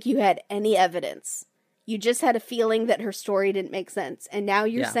think you had any evidence. You just had a feeling that her story didn't make sense. And now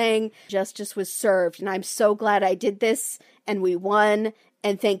you're saying justice was served. And I'm so glad I did this and we won.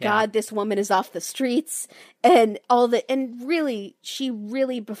 And thank God this woman is off the streets. And really, she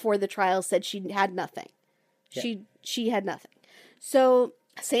really before the trial said she had nothing. Yeah. She had nothing. So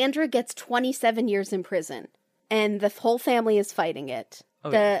Sandra gets 27 years in prison. And the whole family is fighting it.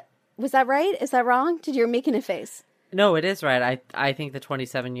 Was that right? Is that wrong? You're making a face. No, it is right. I think the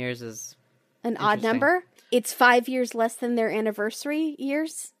 27 years is an odd number. It's 5 years less than their anniversary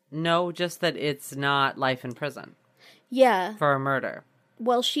years. No, just that it's not life in prison. Yeah. For a murder.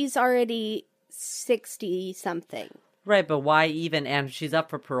 Well, she's already 60-something. Right, but why even? And she's up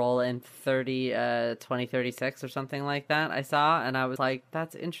for parole in 2036 or something like that, I saw. And I was like,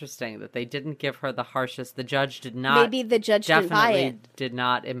 that's interesting that they didn't give her the harshest. The judge did not. Maybe the judge didn't buy it. Did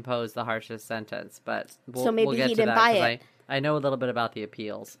not impose the harshest sentence. But so maybe he didn't buy it. I know a little bit about the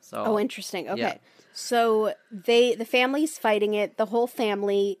appeals. So. Oh, interesting. Okay. Yeah. So the family's fighting it. The whole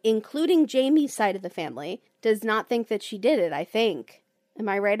family, including Jamie's side of the family, does not think that she did it, I think. Am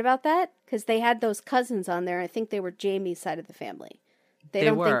I right about that? Because they had those cousins on there. I think they were Jamie's side of the family. They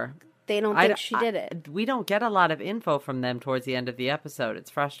don't think she did it. We don't get a lot of info from them towards the end of the episode. It's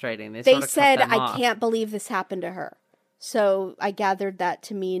frustrating. They sort of said, I can't believe this happened to her. So I gathered that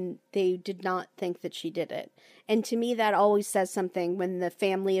to mean they did not think that she did it. And to me, that always says something when the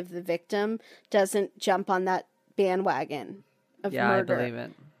family of the victim doesn't jump on that bandwagon of murder. I believe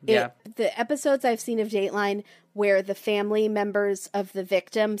it. Yeah. The episodes I've seen of Dateline where the family members of the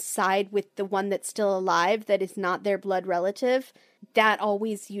victim side with the one that's still alive that is not their blood relative, that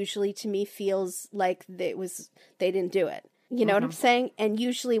always usually to me feels like they didn't do it. You know what I'm saying? And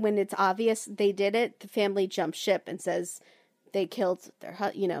usually when it's obvious they did it, the family jumps ship and says they killed their,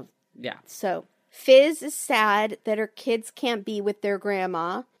 Yeah. So Fizz is sad that her kids can't be with their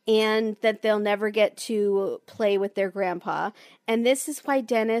grandma and that they'll never get to play with their grandpa. And this is why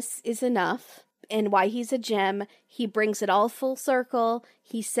Dennis is enough and why he's a gem. He brings it all full circle.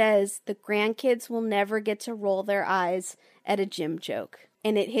 He says the grandkids will never get to roll their eyes at a Jim joke.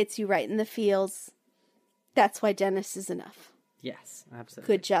 And it hits you right in the feels. That's why Dennis is enough. Yes,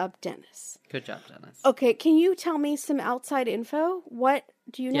 absolutely. Good job, Dennis. Good job, Dennis. Okay, can you tell me some outside info? What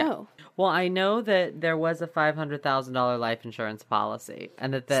do you know? Well, I know that there was a $500,000 life insurance policy,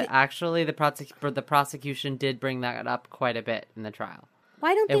 and that the prosecution did bring that up quite a bit in the trial.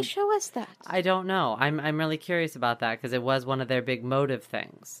 Why don't they show us that? I don't know. I'm really curious about that because it was one of their big motive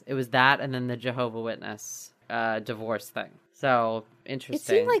things. It was that, and then the Jehovah's Witness divorce thing. So, interesting. It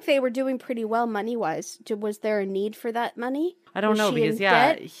seemed like they were doing pretty well money-wise. Was there a need for that money? I don't know, because,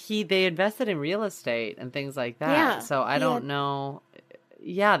 debt? they invested in real estate and things like that. Yeah, so, I don't know.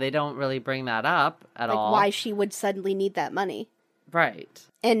 Yeah, they don't really bring that up at all. Why she would suddenly need that money. Right.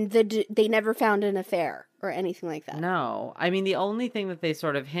 And they never found an affair or anything like that. No. I mean, the only thing that they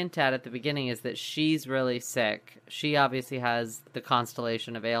sort of hint at the beginning is that she's really sick. She obviously has the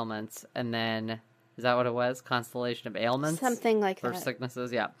constellation of ailments. And then, is that what it was? Constellation of ailments? Something like that. Or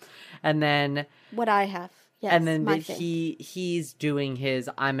sicknesses, yeah. And then... What I have. Yes, and then he's doing his,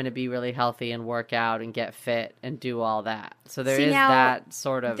 I'm going to be really healthy and work out and get fit and do all that. So there is that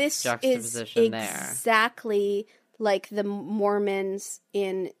sort of juxtaposition there. Exactly like the Mormons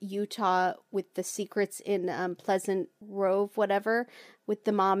in Utah with the secrets in Pleasant Grove, whatever, with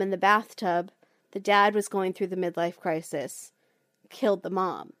the mom in the bathtub. The dad was going through the midlife crisis, killed the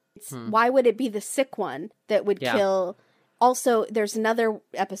mom. Why would it be the sick one that would kill... Also, there's another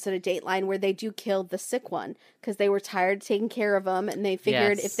episode of Dateline where they do kill the sick one because they were tired of taking care of them, and they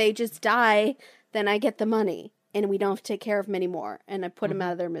figured if they just die, then I get the money, and we don't have to take care of them anymore, and I put them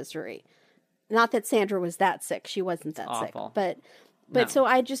out of their misery. Not that Sandra was that sick. She wasn't that sick. But so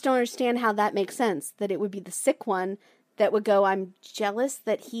I just don't understand how that makes sense, that it would be the sick one that would go, I'm jealous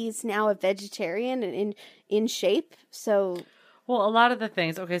that he's now a vegetarian and in shape, so... Well, a lot of the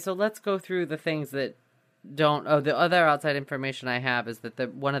things... Okay, so let's go through the things that the other outside information I have is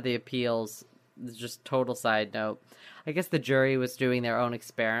that one of the appeals, just total side note, I guess the jury was doing their own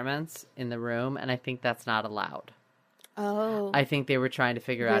experiments in the room, and I think that's not allowed. Oh. I think they were trying to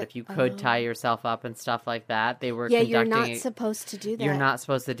figure out if you could tie yourself up and stuff like that. They were conducting... you're not supposed to do that. You're not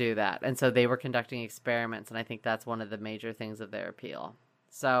supposed to do that. And so they were conducting experiments, and I think that's one of the major things of their appeal.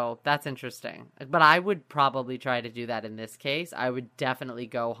 So that's interesting. But I would probably try to do that in this case. I would definitely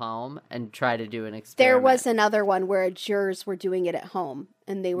go home and try to do an experiment. There was another one where jurors were doing it at home,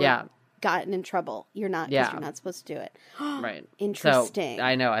 and they were gotten in trouble. You're not, because you're not supposed to do it. Right. Interesting. So,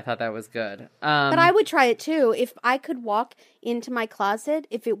 I know. I thought that was good. But I would try it too. If I could walk into my closet,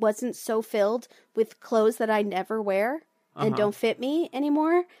 if it wasn't so filled with clothes that I never wear and don't fit me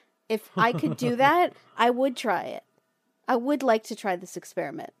anymore, if I could do that, I would try it. I would like to try this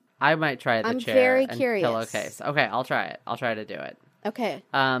experiment. I might try the I'm chair very and curious. pillowcase. Okay, I'll try it. I'll try to do it. Okay.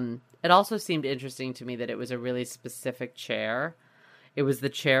 It also seemed interesting to me that it was a really specific chair. It was the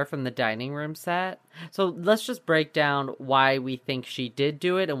chair from the dining room set. So let's just break down why we think she did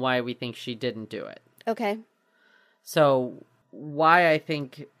do it and why we think she didn't do it. Okay. So why I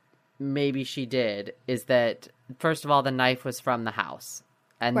think maybe she did is that, first of all, the knife was from the house.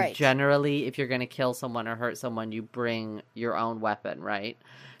 And generally, if you're going to kill someone or hurt someone, you bring your own weapon, right?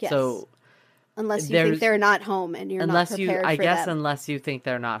 Yes. So unless you think they're not home and you're not prepared for them. Unless you think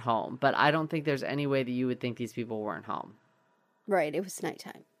they're not home. But I don't think there's any way that you would think these people weren't home. Right. It was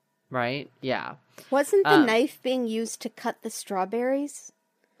nighttime. Right? Yeah. Wasn't the knife being used to cut the strawberries?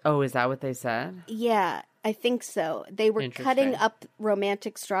 Oh, is that what they said? Yeah, I think so. They were cutting up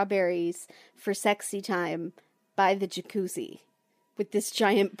romantic strawberries for sexy time by the jacuzzi. With this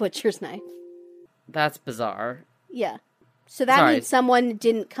giant butcher's knife. That's bizarre. Yeah. So that means someone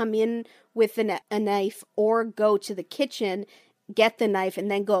didn't come in with a knife or go to the kitchen, get the knife, and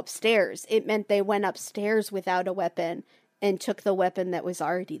then go upstairs. It meant they went upstairs without a weapon and took the weapon that was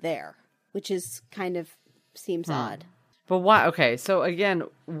already there, which is kind of seems odd. But why? Okay, so again,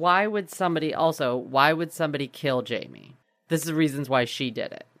 why would somebody kill Jamie? This is the reasons why she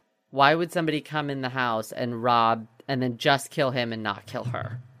did it. Why would somebody come in the house and rob and then just kill him and not kill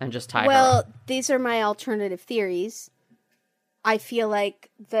her and just tie her up? Well, these are my alternative theories. I feel like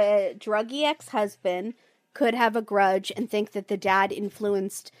the druggy ex-husband could have a grudge and think that the dad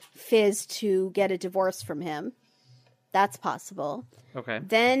influenced Fizz to get a divorce from him. That's possible. Okay.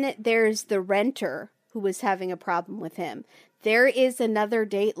 Then there's the renter who was having a problem with him. There is another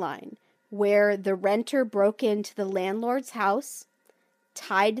Dateline where the renter broke into the landlord's house,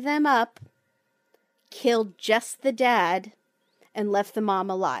 tied them up, killed just the dad, and left the mom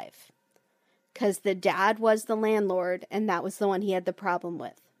alive. Because the dad was the landlord, and that was the one he had the problem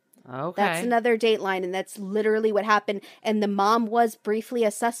with. Okay. That's another Dateline, and that's literally what happened. And the mom was briefly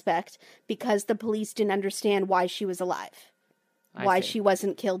a suspect because the police didn't understand why she was alive. Why she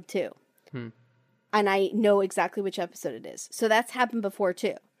wasn't killed too. And I know exactly which episode it is. So that's happened before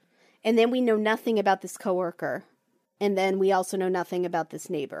too. And then we know nothing about this coworker. And then we also know nothing about this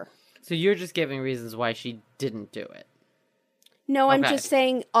neighbor. So you're just giving reasons why she didn't do it. No, I'm just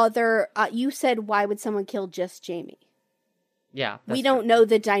saying you said, why would someone kill just Jamie? Yeah. We don't know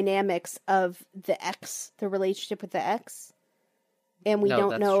the dynamics of the relationship with the ex. And we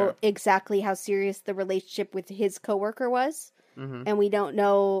don't know true. exactly how serious the relationship with his coworker was. Mm-hmm. And we don't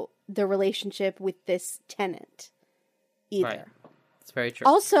know the relationship with this tenant either. Right. It's very true.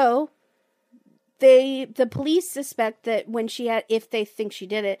 Also, the police suspect that if they think she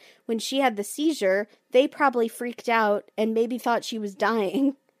did it, when she had the seizure, they probably freaked out and maybe thought she was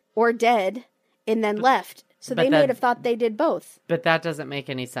dying or dead and then left. So they may have thought they did both. But that doesn't make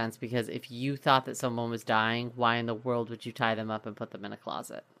any sense, because if you thought that someone was dying, why in the world would you tie them up and put them in a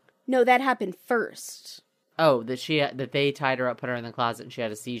closet? No, that happened first. Oh, that they tied her up, put her in the closet, and she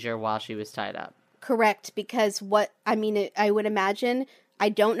had a seizure while she was tied up. Correct, because I would imagine, I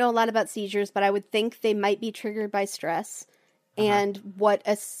don't know a lot about seizures, but I would think they might be triggered by stress. And what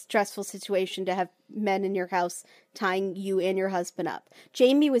a stressful situation to have men in your house tying you and your husband up.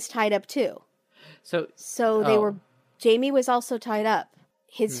 Jamie was tied up too. Jamie was also tied up,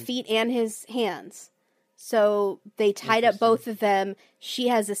 his feet and his hands. So they tied up both of them. She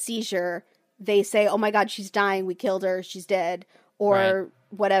has a seizure. They say, oh my God, she's dying. We killed her. She's dead. Or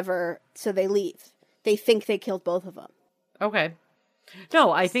whatever. So they leave. They think they killed both of them. Okay.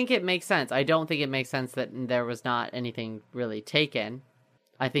 No, I think it makes sense. I don't think it makes sense that there was not anything really taken.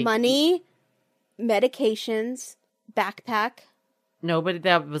 I think money, medications, backpack. No, but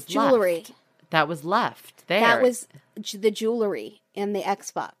that was jewelry. Left. That was left there. That was the jewelry and the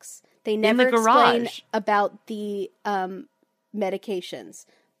Xbox. They never explain about the medications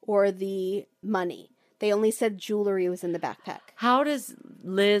or the money. They only said jewelry was in the backpack. How does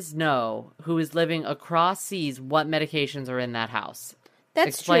Liz know, who is living across seas, what medications are in that house?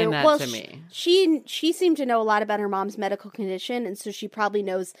 Explain true. That to me. She seemed to know a lot about her mom's medical condition, and so she probably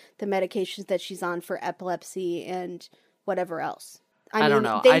knows the medications that she's on for epilepsy and whatever else. I don't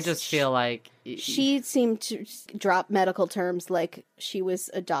know. I just feel like she seemed to drop medical terms like she was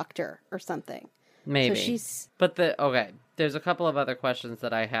a doctor or something. Maybe. But there's a couple of other questions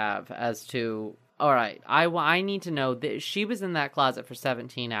that I have as to. All right, I need to know that she was in that closet for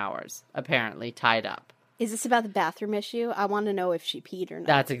 17 hours, apparently tied up. Is this about the bathroom issue? I want to know if she peed or not.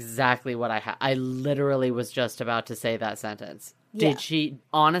 That's exactly what I literally was just about to say that sentence. Yeah. Did she?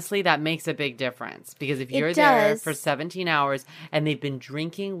 Honestly, that makes a big difference. Because if you're there for 17 hours and they've been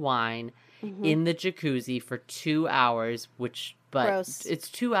drinking wine in the jacuzzi for 2 hours, Gross. It's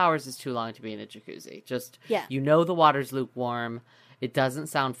 2 hours is too long to be in a jacuzzi. Yeah. The water's lukewarm. It doesn't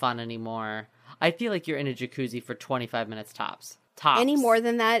sound fun anymore. I feel like you're in a jacuzzi for 25 minutes tops. Any more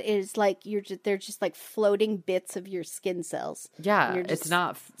than that is like they're just like floating bits of your skin cells. Yeah, it's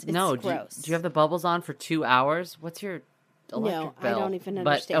not. No, gross. Do you have the bubbles on for 2 hours? What's your electric bill? I don't even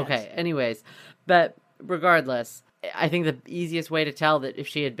understand. But, okay, anyways. But regardless, I think the easiest way to tell that if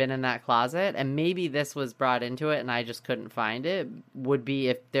she had been in that closet, and maybe this was brought into it and I just couldn't find it, would be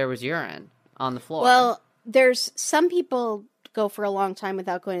if there was urine on the floor. Well, there's some people go for a long time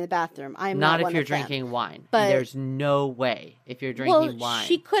without going to the bathroom. I'm not if you're drinking wine. But there's no way if you're drinking wine.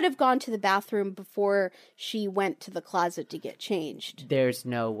 She could have gone to the bathroom before she went to the closet to get changed. There's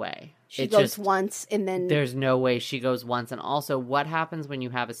no way. She goes once and then... There's no way she goes once. And also, what happens when you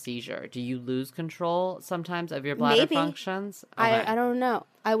have a seizure? Do you lose control sometimes of your bladder functions? Okay. I don't know.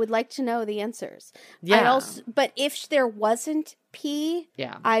 I would like to know the answers. Yeah. But if there wasn't pee,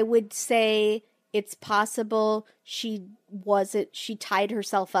 I would say... It's possible she tied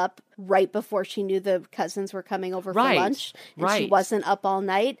herself up right before she knew the cousins were coming over for lunch. And she wasn't up all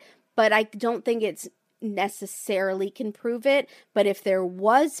night. But I don't think it's necessarily can prove it. But if there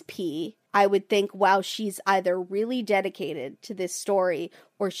was pee, I would think, wow, she's either really dedicated to this story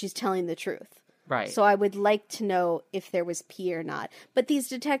or she's telling the truth. Right. So I would like to know if there was pee or not. But these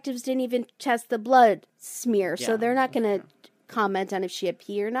detectives didn't even test the blood smear. So they're not going to comment on if she had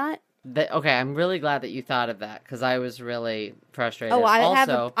pee or not. Okay, I'm really glad that you thought of that, because I was really frustrated. Oh,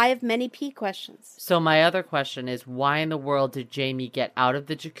 I have many pee questions. So my other question is, why in the world did Jamie get out of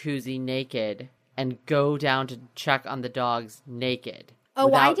the jacuzzi naked and go down to check on the dogs naked?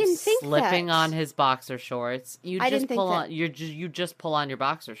 Oh, I didn't think slipping on his boxer shorts. You just pull on your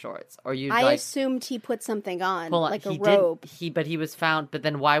boxer shorts, or I assumed he put something on, like a robe. But he was found. But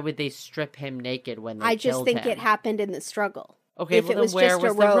then why would they strip him naked when they killed him? I just think it happened in the struggle. Okay, well, then where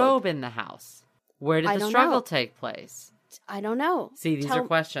was the robe in the house? Where did the struggle take place? I don't know. See, these are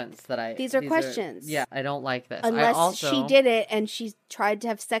questions that These are questions. Yeah, I don't like this. Unless she did it and she tried to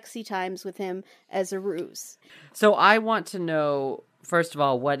have sexy times with him as a ruse. So I want to know, first of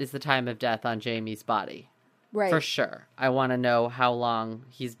all, what is the time of death on Jamie's body? Right. For sure. I want to know how long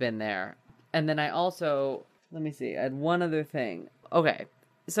he's been there. And then I also, let me see, I had one other thing. Okay.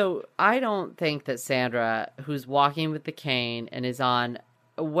 So I don't think that Sandra, who's walking with the cane and is on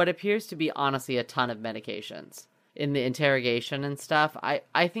what appears to be honestly a ton of medications, in the interrogation and stuff,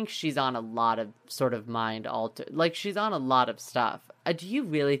 I think she's on a lot of sort of mind alter. Like, she's on a lot of stuff. Do you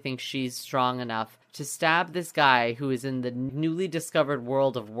really think she's strong enough to stab this guy who is in the newly discovered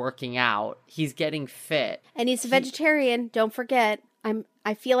world of working out? He's getting fit. And he's a vegetarian. Don't forget.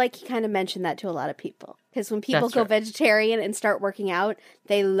 I feel like he kind of mentioned that to a lot of people. Because when people go vegetarian and start working out,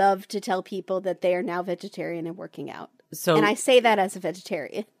 they love to tell people that they are now vegetarian and working out. And I say that as a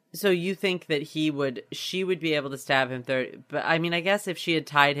vegetarian. So you think that she would be able to stab him but I mean, I guess if she had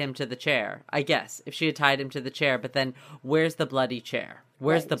tied him to the chair, but then where's the bloody chair?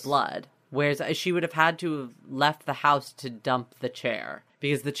 Where's the blood? She would have had to have left the house to dump the chair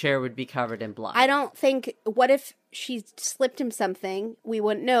because the chair would be covered in blood. I don't think, what if she slipped him something? We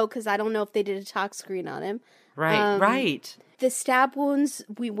wouldn't know because I don't know if they did a tox screen on him. Right. The stab wounds,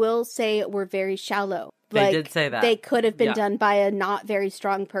 we will say, were very shallow. They did say that. They could have been done by a not very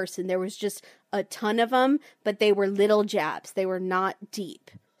strong person. There was just a ton of them, but they were little jabs. They were not deep.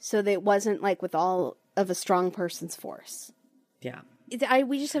 So it wasn't like with all of a strong person's force. Yeah.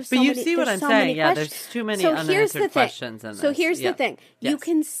 We just have so many. But you see what I'm saying. Yeah, there's too many unanswered questions in this. So here's the thing. Yes. You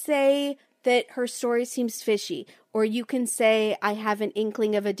can say that her story seems fishy, or you can say, I have an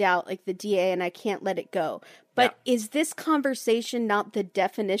inkling of a doubt, like the DA, and I can't let it go. But is this conversation not the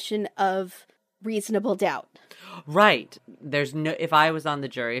definition of reasonable doubt? Right. If I was on the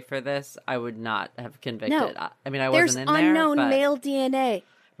jury for this, I would not have convicted. No. I mean, I wasn't in there. There's unknown male DNA.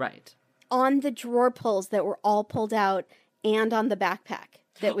 Right. On the drawer pulls that were all pulled out and on the backpack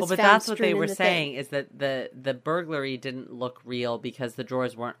that was found. But that's what they were saying, is that the burglary didn't look real because the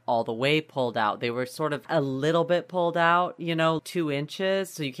drawers weren't all the way pulled out. They were sort of a little bit pulled out, 2 inches,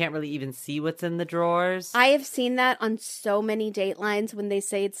 so you can't really even see what's in the drawers. I have seen that on so many Datelines when they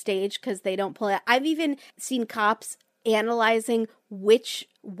say it's staged because they don't pull it. I've even seen cops analyzing which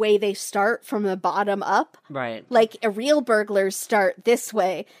way they start from the bottom up. Right. Like a real burglars start this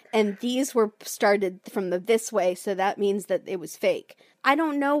way, and these were started from this way, so that means that it was fake. I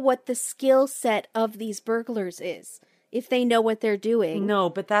don't know what the skill set of these burglars is, if they know what they're doing. No,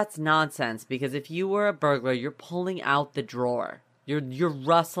 but that's nonsense, because if you were a burglar, you're pulling out the drawer. You're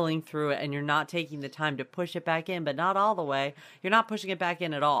rustling through it, and you're not taking the time to push it back in, but not all the way. You're not pushing it back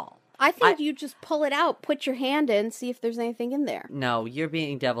in at all. I think you just pull it out, put your hand in, see if there's anything in there. No, you're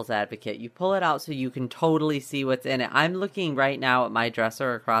being devil's advocate. You pull it out so you can totally see what's in it. I'm looking right now at my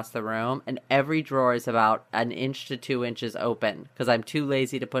dresser across the room, and every drawer is about 1 inch to 2 inches open because I'm too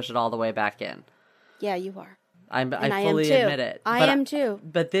lazy to push it all the way back in. Yeah, you are. I fully admit it. I am too.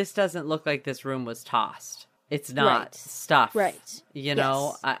 But this doesn't look like this room was tossed. It's not stuff. Right.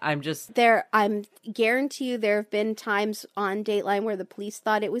 Yes. I'm just... I'm guarantee you there have been times on Dateline where the police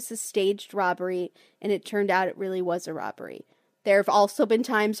thought it was a staged robbery, and it turned out it really was a robbery. There have also been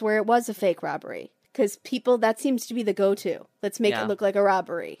times where it was a fake robbery. Because that seems to be the go-to. Let's make it look like a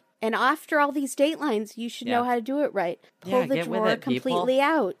robbery. And after all these Datelines, you should know how to do it right. Pull the drawer completely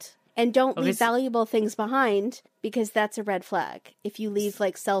out. And don't leave valuable things behind, because that's a red flag. If you leave,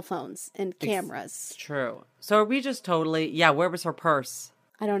 like, cell phones and cameras. True. So are we just totally... Yeah, where was her purse?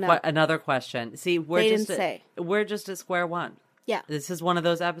 I don't know. Another question. See, we're just at square one. Yeah. This is one of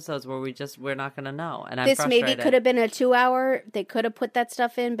those episodes where we're not going to know. And I'm this frustrated. Maybe could have been a 2-hour. They could have put that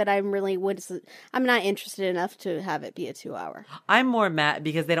stuff in, but I'm not interested enough to have it be a 2-hour. I'm more mad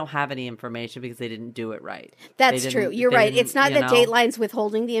because they don't have any information because they didn't do it right. That's true. You're right. It's not that Dateline's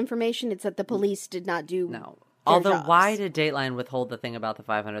withholding the information. It's that the police did not do Although, jobs. why did Dateline withhold the thing about the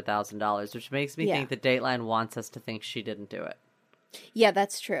 $500,000? Which makes me think that Dateline wants us to think she didn't do it. Yeah,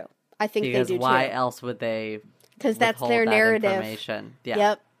 that's true. I think they do too. Because why else would they? Because that's their narrative. Information. Yeah.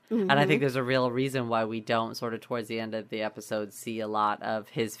 Yep. Mm-hmm. And I think there's a real reason why we don't sort of towards the end of the episode see a lot of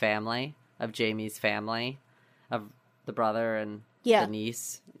his family, of Jamie's family, of the brother and the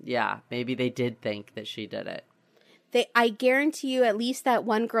niece. Yeah, maybe they did think that she did it. I guarantee you at least that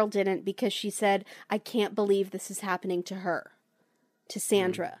one girl didn't, because she said, I can't believe this is happening to her, to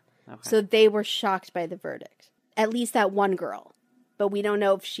Sandra. Okay. So they were shocked by the verdict. At least that one girl. But we don't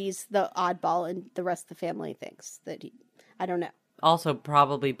know if she's the oddball and the rest of the family thinks that I don't know. Also,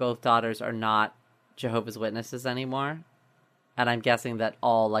 probably both daughters are not Jehovah's Witnesses anymore. And I'm guessing that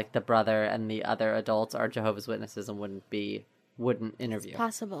all, like, the brother and the other adults are Jehovah's Witnesses and wouldn't interview. It's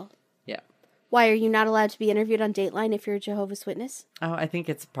possible. Yeah. Why, are you not allowed to be interviewed on Dateline if you're a Jehovah's Witness? Oh, I think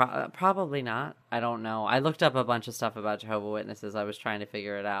it's probably not. I don't know. I looked up a bunch of stuff about Jehovah's Witnesses. I was trying to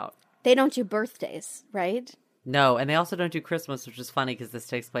figure it out. They don't do birthdays, right? No, and they also don't do Christmas, which is funny because this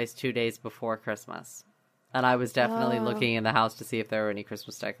takes place 2 days before Christmas. And I was definitely looking in the house to see if there were any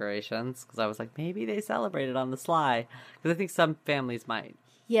Christmas decorations, because I was like, maybe they celebrated on the sly. Because I think some families might.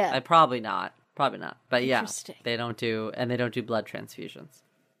 Yeah. Probably not. Probably not. But yeah, they don't do blood transfusions.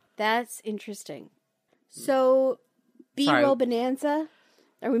 That's interesting. So, B-roll bonanza?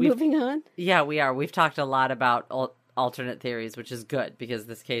 Are we moving on? Yeah, we are. We've talked a lot about alternate theories, which is good because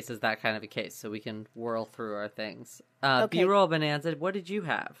this case is that kind of a case, so we can whirl through our things. Okay. B-roll bonanza, what did you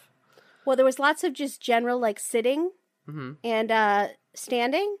have? Well, there was lots of just general, like, sitting and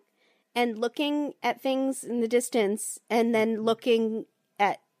standing and looking at things in the distance and then looking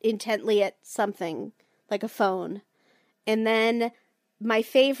intently at something, like a phone. And then my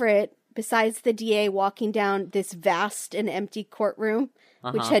favorite, besides the DA walking down this vast and empty courtroom,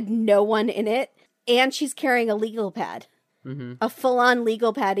 which had no one in it, and she's carrying a legal pad. A full-on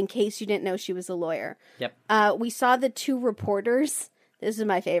legal pad in case you didn't know she was a lawyer. Yep. We saw the two reporters. This is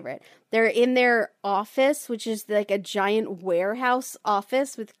my favorite. They're in their office, which is like a giant warehouse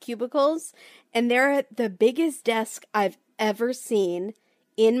office with cubicles. And they're at the biggest desk I've ever seen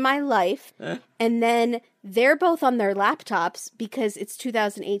in my life. And then they're both on their laptops because it's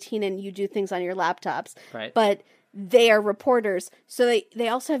 2018 and you do things on your laptops. Right. But they are reporters. So they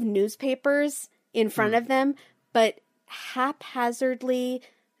also have newspapers in front of them, but haphazardly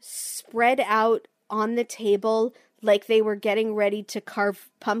spread out on the table like they were getting ready to carve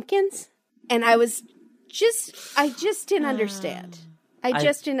pumpkins. And I just didn't understand. I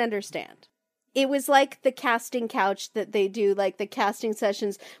just didn't understand. It was like the casting couch that they do, like the casting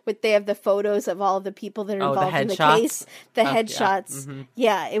sessions they have the photos of all the people that are involved in the case. The headshots.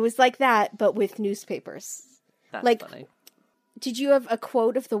 Yeah, it was like that, but with newspapers. That's funny. Did you have a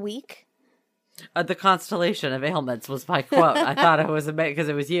quote of the week? The constellation of ailments was my quote. I thought it was because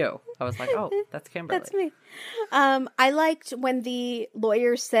it was you. I was like, oh, that's Kimberly. That's me. I liked when the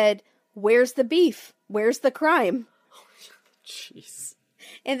lawyer said, "Where's the beef? Where's the crime?" Jeez.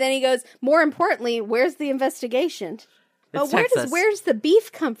 And then he goes, "More importantly, where's the investigation?" But where's the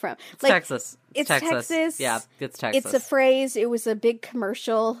beef come from? It's Texas. It's Texas. Yeah, it's Texas. It's a phrase. It was a big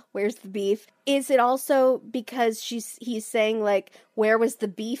commercial. Where's the beef? Is it also because he's saying, like, where was the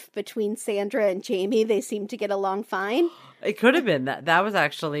beef between Sandra and Jamie? They seem to get along fine. It could have been that. That was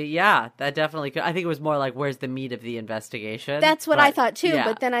actually, that definitely could. I think it was more like, where's the meat of the investigation? That's what I thought too. Yeah.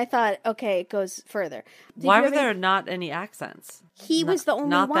 But then I thought, okay, it goes further. Why were there not any accents? He was the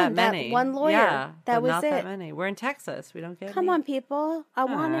only one. That one lawyer. Yeah, that was not it. That many. We're in Texas. We don't get. Come on, people. I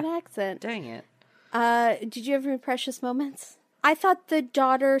want an accent. Dang it. Did you have any precious moments? I thought the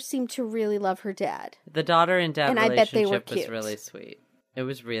daughter seemed to really love her dad. The daughter and dad relationship I bet they were cute. Was really sweet. It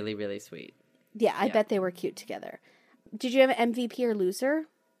was really, really sweet. Yeah, I bet they were cute together. Did you have an MVP or loser?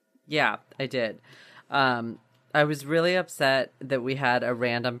 Yeah, I did. I was really upset that we had a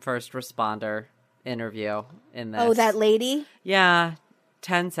random first responder interview in this. Oh, that lady? Yeah.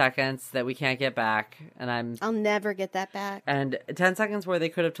 10 seconds that we can't get back, and I'll never get that back. And 10 seconds where they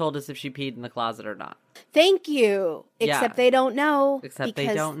could have told us if she peed in the closet or not. Thank you. Except they don't know. Except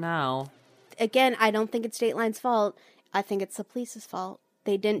they don't know. Again, I don't think it's Dateline's fault. I think it's the police's fault.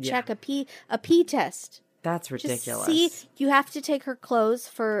 They didn't check a pee test. That's ridiculous. Just see, you have to take her clothes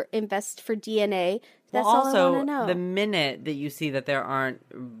for DNA. That's all I want to know. The minute that you see that there aren't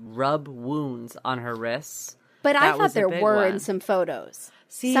rub wounds on her wrists. But I thought there were in some photos.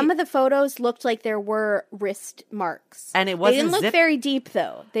 See, some of the photos looked like there were wrist marks. And it wasn't They didn't look very deep,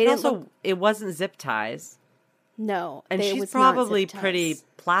 though. It wasn't zip ties. No. And she's probably pretty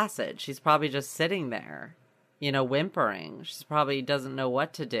placid. She's probably just sitting there, whimpering. She probably doesn't know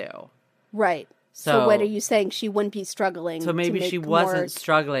what to do. Right. So what are you saying? She wouldn't be struggling. So maybe she wasn't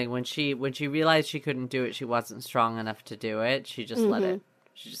struggling. When she realized she couldn't do it, she wasn't strong enough to do it. She just let it.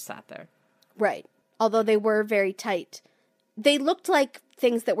 She just sat there. Right. Although they were very tight. They looked like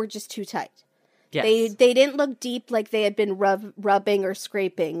things that were just too tight. Yes. They didn't look deep like they had been rubbing or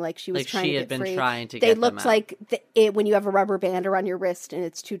scraping like she was trying to get free. Like she had been trying to get them out. They looked like when you have a rubber band around your wrist and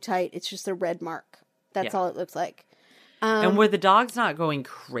it's too tight, it's just a red mark. That's all it looks like. And were the dogs not going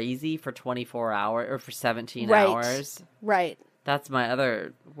crazy for 24 hours or for 17 hours? Right. That's my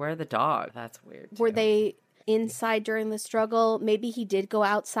other... Where are the dogs? That's weird, too. Were they inside during the struggle? Maybe he did go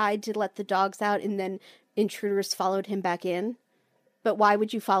outside to let the dogs out and then intruders followed him back in. But why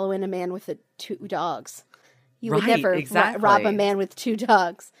would you follow in a man with two dogs? You would never rob a man with two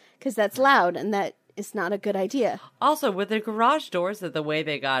dogs because that's loud and that is not a good idea. Also, with the garage doors, the way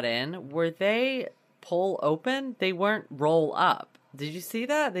they got in, were they pull open? They weren't roll up. Did you see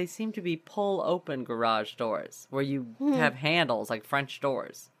that? They seem to be pull open garage doors where you have handles like French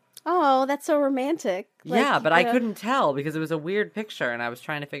doors. Oh, that's so romantic. But I couldn't tell because it was a weird picture and I was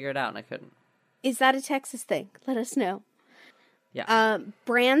trying to figure it out and I couldn't. Is that a Texas thing? Let us know. Yeah.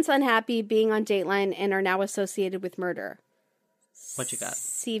 Brands unhappy being on Dateline and are now associated with murder. What you got?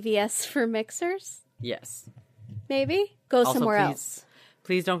 CVS for mixers? Yes. Maybe? Go also, somewhere else.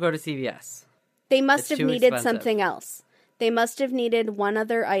 Please don't go to CVS. They must have needed something else. They must have needed one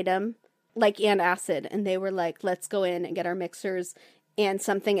other item, like antacid, and they were like, let's go in and get our mixers and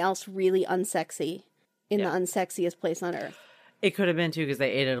something else really unsexy in the unsexiest place on earth. It could have been, too, because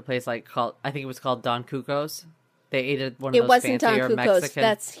they ate at a place I think it was called Don Cuco's. They ate at one of those wasn't fancier Don Cuco's. Mexican...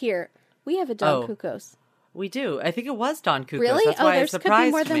 That's here. We have a Don Cuco's. We do. I think it was Don Cuco's. Really? That's why there's it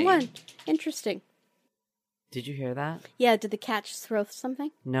surprised me. Could be more than one. Interesting. Did you hear that? Yeah, did the cat just throw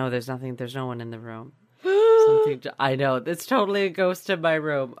something? No, there's nothing. There's no one in the room. I know. It's totally a ghost in my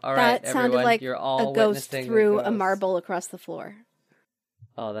room. All right, that sounded everyone, like you're all a ghost threw a marble across the floor.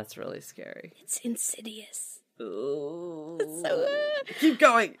 Oh, that's really scary. It's insidious. Ooh. It's so Keep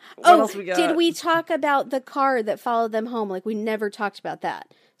going. What else we got? Did we talk about the car that followed them home? Like, we never talked about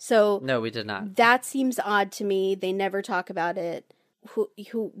that. So no, we did not. That seems odd to me. They never talk about it.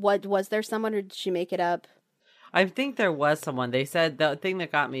 What was there someone, or did she make it up? I think there was someone. They said the thing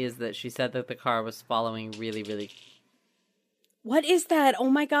that got me is that she said that the car was following really, really. What is that? Oh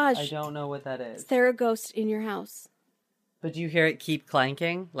my gosh! I don't know what that is. Is there a ghost in your house? But do you hear it keep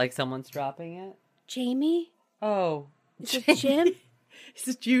clanking like someone's dropping it? Jamie? Oh, is it Jim? Is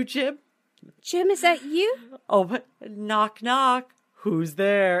it you, Jim? Jim, is that you? Oh, but knock, knock. Who's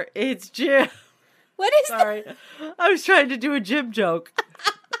there? It's Jim. What is Sorry. that? I was trying to do a Jim joke.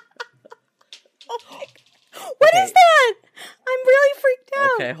 Oh my God. What is that? I'm really freaked out.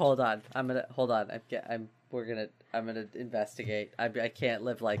 Okay, hold on. I'm gonna investigate. I can't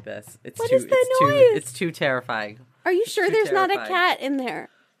live like this. What is that noise? It's too terrifying. Are you sure there's not a cat in there?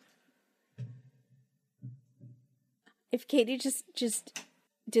 If Katie just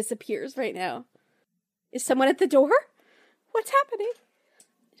disappears right now. Is someone at the door? What's happening?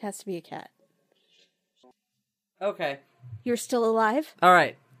 It has to be a cat. Okay. You're still alive? All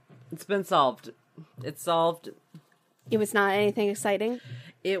right. It's been solved. It's solved. It was not anything exciting?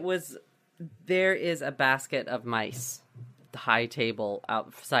 It was... There is a basket of mice. The high table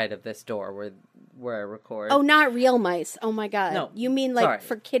outside of this door where I record. Oh, not real mice. Oh my God. No. You mean like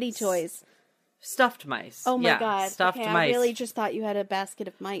for kitty toys? Stuffed mice. Oh my God. Stuffed mice. I really just thought you had a basket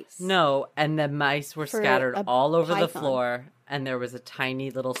of mice. No, and the mice were scattered all over the floor, and there was a tiny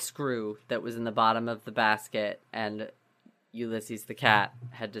little screw that was in the bottom of the basket, and Ulysses the cat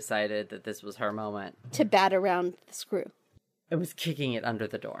had decided that this was her moment. To bat around the screw. It was kicking it under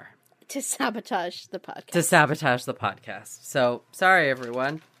the door. To sabotage the podcast. So, sorry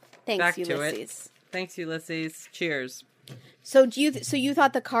everyone. Thanks, Back Ulysses. to it. Thanks, Ulysses. Cheers. So you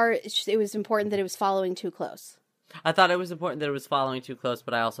thought the car, it was important that it was following too close? I thought it was important that it was following too close,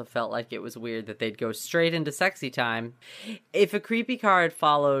 but I also felt like it was weird that they'd go straight into sexy time. If a creepy car had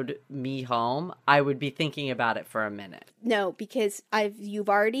followed me home, I would be thinking about it for a minute. No, because you've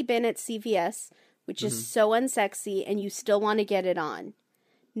already been at CVS, which is so unsexy, and you still want to get it on.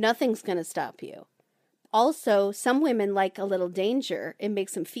 Nothing's going to stop you. Also, some women like a little danger. It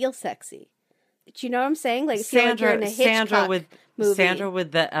makes them feel sexy. Do you know what I'm saying? Like, feel like you're in a Hitchcock movie. Sandra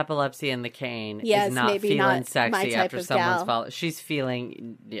with the epilepsy and the cane is not maybe feeling not sexy after someone's followed. She's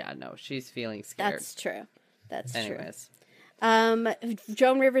feeling, she's feeling scared. That's true. Anyways.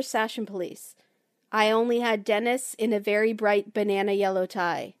 Joan Rivers Fashion Police. I only had Dennis in a very bright banana yellow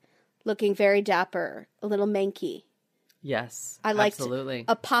tie, looking very dapper, a little manky. Yes, I liked absolutely.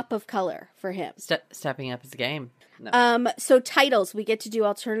 A pop of color for him. Stepping up his game. No. So titles. We get to do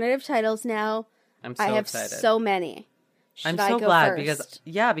alternative titles now. I'm so excited. I have so many. I'm so glad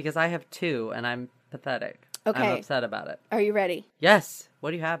because I have two and I'm pathetic. Okay. I'm upset about it. Are you ready? Yes. What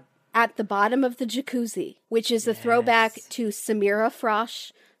do you have? At the Bottom of the Jacuzzi, which is a throwback to Samira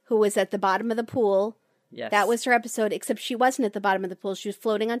Frosch, who was at the bottom of the pool. Yes. That was her episode, except she wasn't at the bottom of the pool. She was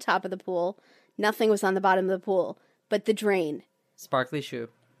floating on top of the pool. Nothing was on the bottom of the pool but the drain. Sparkly shoe.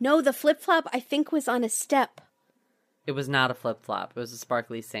 No, the flip-flop, I think, was on a step. It was not a flip-flop. It was a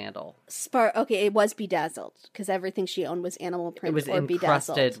sparkly sandal. Okay, it was bedazzled, because everything she owned was animal print or bedazzled. It was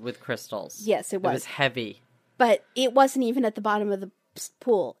encrusted with crystals. Yes, it was. It was heavy. But it wasn't even at the bottom of the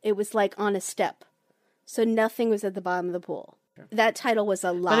pool. It was, like, on a step. So nothing was at the bottom of the pool. That title was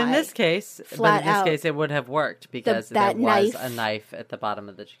a lie. But in this case, it would have worked, because there was a knife at the bottom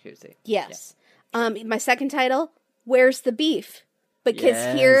of the jacuzzi. Yes. Yeah. My second title... Where's the beef?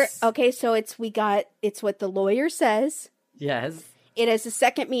 Because here, okay, so it's what the lawyer says. Yes. It has a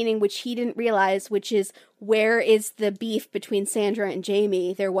second meaning, which he didn't realize, which is, where is the beef between Sandra and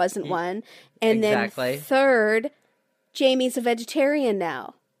Jamie? There wasn't one. And then third, Jamie's a vegetarian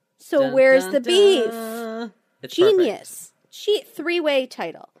now. So where's the beef? It's genius. Three-way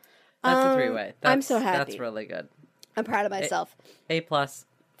title. That's a three-way. I'm so happy. That's really good. I'm proud of myself. A+.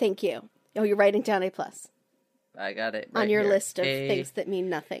 Thank you. Oh, you're writing down A+. I got it right on your here. list of things that mean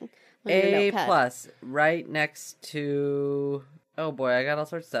nothing. A+, right next to... Oh boy, I got all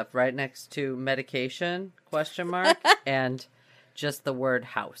sorts of stuff. Right next to medication, ? And just the word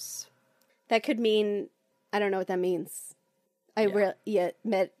house. That could mean... I don't know what that means.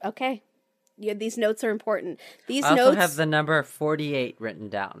 Okay. Yeah, these notes are important. These I notes... also have the number 48 written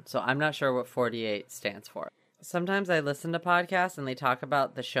down, so I'm not sure what 48 stands for. Sometimes I listen to podcasts and they talk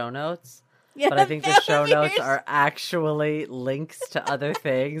about the show notes, but I think the show notes are actually links to other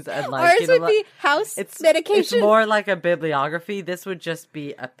things. And like, ours would be house medication. It's more like a bibliography. This would just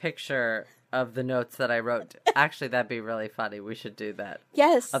be a picture of the notes that I wrote. Actually, that'd be really funny. We should do that.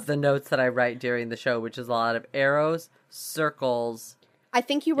 Yes. Of the notes that I write during the show, which is a lot of arrows, circles. I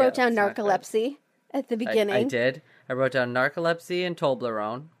think you wrote down narcolepsy at the beginning. I did. I wrote down narcolepsy and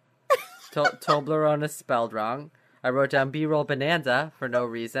Toblerone. Toblerone is spelled wrong. I wrote down B-roll bonanza for no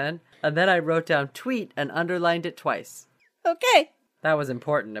reason. And then I wrote down tweet and underlined it twice. Okay. That was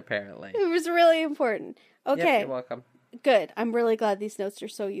important, apparently. It was really important. Okay. Yep, you're welcome. Good. I'm really glad these notes are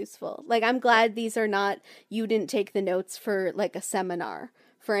so useful. Like, I'm glad these are not, you didn't take the notes for, like, a seminar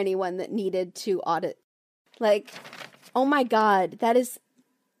for anyone that needed to audit. Like, oh my God,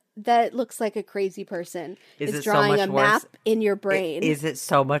 that looks like a crazy person is drawing a map in your brain. Is it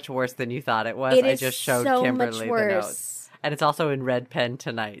so much worse than you thought it was? I just showed Kimberly the notes. And it's also in red pen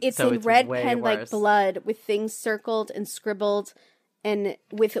tonight. It's so in red pen worse. Like blood with things circled and scribbled. And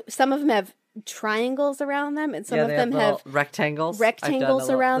with some of them have triangles around them, and some of them have rectangles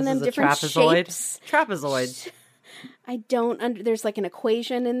around them, different shapes. Trapezoid. I don't there's like an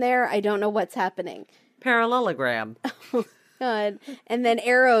equation in there. I don't know what's happening. Parallelogram. Oh, God. And then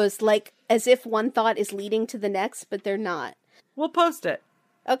arrows, like as if one thought is leading to the next, but they're not. We'll post it.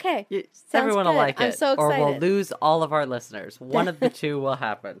 Okay. Everyone will like it. I'm so excited. Or we'll lose all of our listeners. One of the two will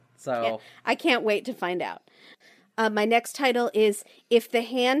happen. So yeah, I can't wait to find out. My next title is, If the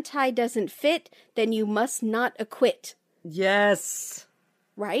Hand Tie Doesn't Fit, Then You Must Not Acquit. Yes.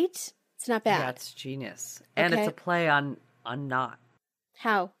 Right? It's not bad. That's genius. And it's a play on not.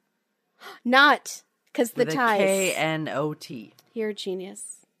 How? Not. Because the ties. K-N-O-T. You're a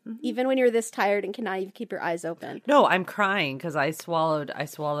genius. Mm-hmm. Even when you're this tired and cannot even keep your eyes open. No, I'm crying because I swallowed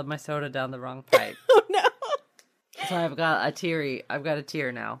my soda down the wrong pipe. Oh, no. So I've got a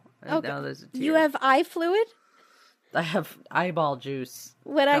tear now. Okay. Now there's a tear. You have eye fluid? I have eyeball juice.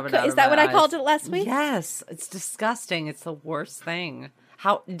 Is that what I called it last week? Yes. It's disgusting. It's the worst thing.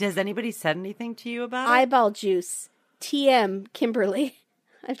 How does anybody said anything to you about it? Eyeball juice. TM Kimberly.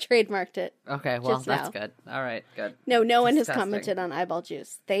 I've trademarked it. Okay, well, that's good. All right, good. No one has commented on eyeball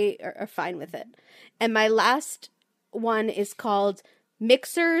juice. They are fine with it. And my last one is called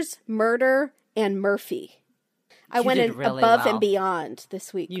Mixers, Murder, and Murphy. I went above and beyond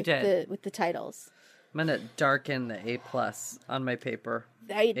this week with the titles. I'm going to darken the A+ on my paper.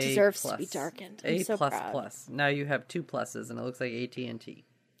 It deserves to be darkened. I'm so proud. Plus. Now you have 2 pluses, and it looks like AT&T.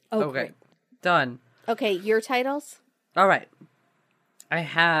 Oh, okay, great. Done. Okay, your titles? All right. I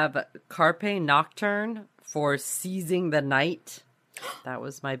have Carpe Nocturne for Seizing the Night. That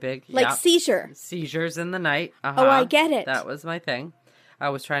was my big... seizure. Seizures in the night. Oh, I get it. That was my thing. I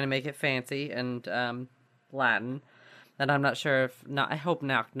was trying to make it fancy and Latin. And I'm not sure if... I hope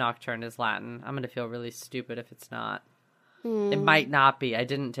Nocturne is Latin. I'm going to feel really stupid if it's not. It might not be. I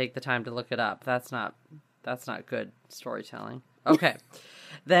didn't take the time to look it up. That's not good storytelling. Okay.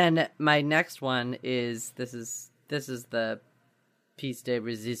 Then my next one is... This is the... piece de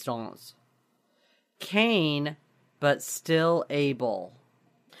resistance. Cane, but still able.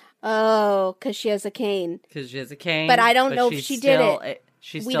 Oh, because she has a cane. But I don't know if she did it.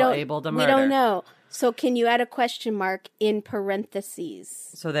 She's still able to murder. We don't know. So can you add a question mark in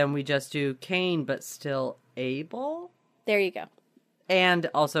parentheses? So then we just do cane, but still able? There you go. And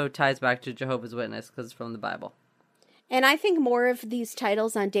also ties back to Jehovah's Witness because it's from the Bible. And I think more of these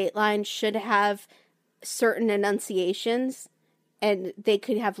titles on Dateline should have certain enunciations. And they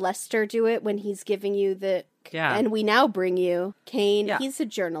could have Lester do it when he's giving you the... Yeah. And we now bring you Kane. Yeah. He's a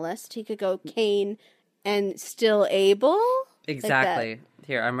journalist. He could go Kane and still able? Exactly. Like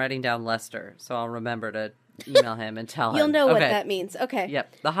Here, I'm writing down Lester, so I'll remember to email him and tell him. You'll know what that means. Okay.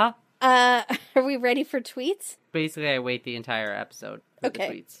 Yep. Are we ready for tweets? Basically, I wait the entire episode for the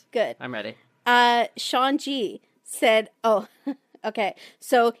tweets. Good. I'm ready. Sean G. said... Oh, okay.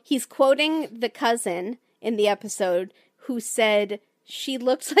 So he's quoting the cousin in the episode... who said she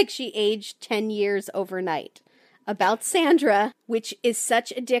looks like she aged 10 years overnight. About Sandra, which is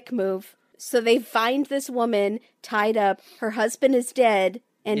such a dick move. So they find this woman tied up. Her husband is dead.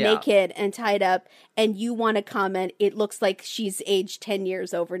 and naked and tied up, and you want to comment, it looks like she's aged 10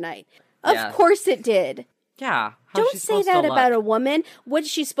 years overnight. Of course it did. Yeah. Don't say that about a woman. What, is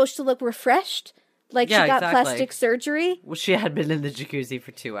she supposed to look refreshed? Like she got plastic surgery? Well, she had been in the jacuzzi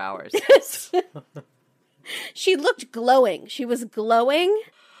for 2 hours. She looked glowing. She was glowing.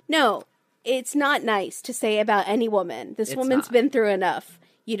 No, it's not nice to say about any woman. This woman's been through enough.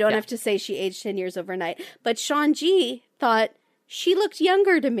 You don't have to say she aged 10 years overnight. But Sean G thought, she looked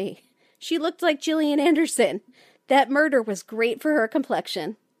younger to me. She looked like Gillian Anderson. That murder was great for her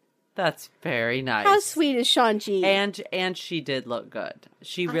complexion. That's very nice. How sweet is Sean G? And she did look good.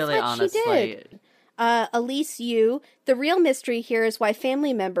 She really honestly did. Elise Yu, the real mystery here is why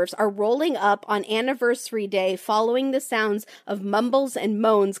family members are rolling up on anniversary day following the sounds of mumbles and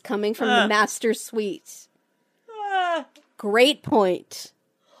moans coming from the master suite. Great point.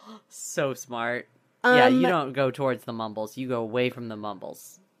 So smart. Yeah, you don't go towards the mumbles. You go away from the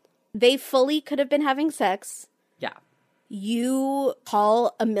mumbles. They fully could have been having sex. Yeah. You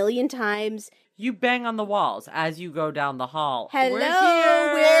call a million times. You bang on the walls as you go down the hall.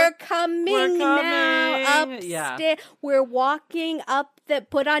 Hello, we're coming now. Upstairs. Yeah. We're walking up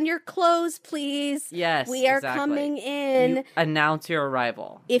put on your clothes, please. Yes, we are coming in. You announce your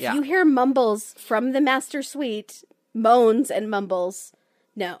arrival. If you hear mumbles from the master suite, moans and mumbles,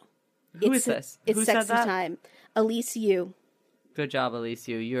 no. Who is this? It's Who sexy said that? time. Elise Yu. Good job, Elise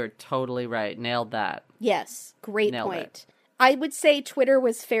Yu. You're totally right. Nailed that. Yes, great point. I would say Twitter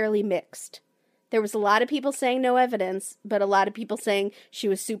was fairly mixed. There was a lot of people saying no evidence, but a lot of people saying she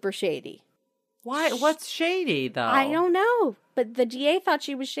was super shady. Why? What's shady, though? I don't know, but the DA thought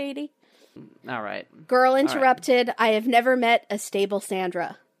she was shady. All right. Girl interrupted. Right. I have never met a stable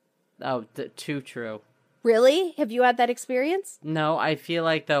Sandra. Oh, too true. Really? Have you had that experience? No, I feel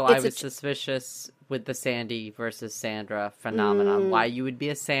like, though, I was suspicious with the Sandy versus Sandra phenomenon. Why you would be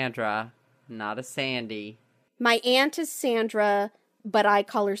a Sandra, not a Sandy. My aunt is Sandra, but I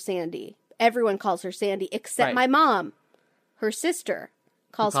call her Sandy. Everyone calls her Sandy, except my mom. Her sister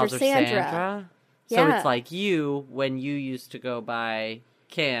calls her Sandra. So it's like you, when you used to go by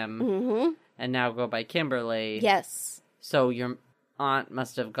Kim, and now go by Kimberly. Yes. So your aunt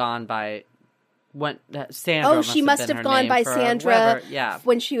must have gone by... Sandra. Oh, she must have gone by Sandra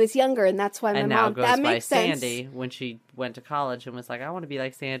when she was younger, and that's why my mom. Goes that by makes sense. Sandy when she went to college and was like, I want to be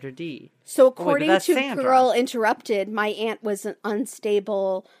like Sandra D. So according to Sandra. Girl Interrupted, my aunt was an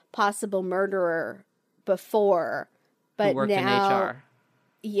unstable possible murderer before, but who worked now, in HR.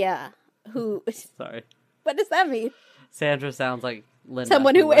 Yeah. Who? Sorry. What does that mean? Sandra sounds like Linda.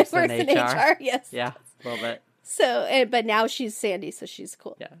 Someone who works in HR. Yes. Yeah, a little bit. So, but now she's Sandy, so she's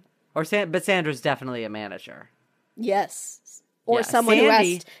cool. Yeah. But Sandra's definitely a manager. Yes. Or someone who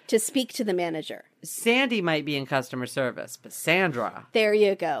has to speak to the manager. Sandy might be in customer service, but Sandra... There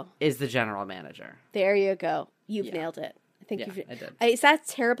you go. ...is the general manager. There you go. You've nailed it. I think I did. Is that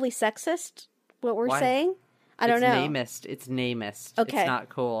terribly sexist, what we're saying? I don't know. It's namist. Okay. It's not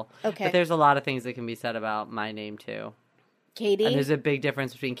cool. Okay. But there's a lot of things that can be said about my name, too. Katie? And there's a big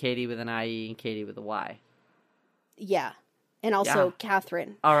difference between Katie with an IE and Katie with a Y. Yeah. And also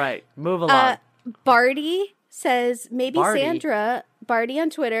Catherine. All right, move along. Barty says, maybe Sandra, Barty on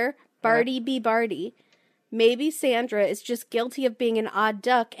Twitter, Barty B. Barty, maybe Sandra is just guilty of being an odd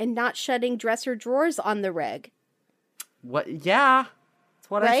duck and not shutting dresser drawers on the reg. What? Yeah, that's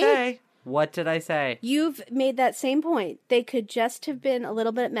what I say. What did I say? You've made that same point. They could just have been a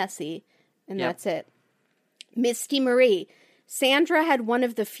little bit messy, and that's it. Misty Marie. Sandra had one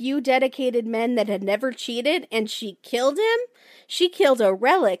of the few dedicated men that had never cheated, and she killed him? She killed a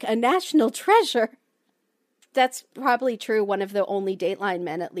relic, a national treasure. That's probably true. One of the only Dateline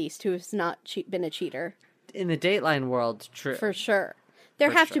men, at least, who has not been a cheater. In the Dateline world, true. For sure.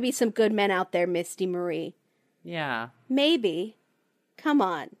 There have to be some good men out there, Misty Marie. Yeah. Maybe. Come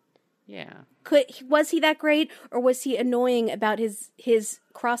on. Yeah. Was he that great, or was he annoying about his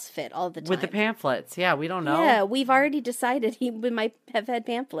CrossFit all the time? With the pamphlets, yeah, we don't know. Yeah, we've already decided he might have had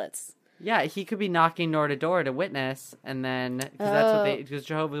pamphlets. Yeah, he could be knocking door to door to witness, and then because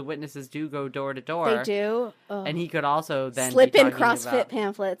Jehovah's Witnesses do go door to door. They do, and he could also then slip in CrossFit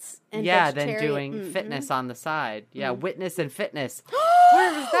pamphlets. And then doing fitness on the side. Yeah, witness and fitness.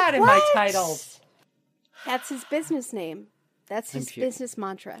 Where is that in my titles? That's his business name. That's his business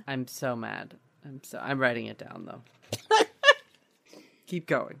mantra. I'm so mad. I'm writing it down though. Keep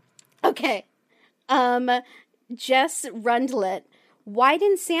going. Okay. Jess Rundlet. Why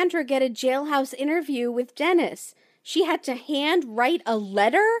didn't Sandra get a jailhouse interview with Dennis? She had to hand write a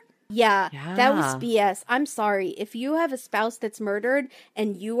letter? Yeah, that was BS. I'm sorry. If you have a spouse that's murdered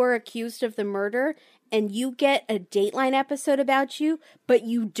and you are accused of the murder and you get a Dateline episode about you, but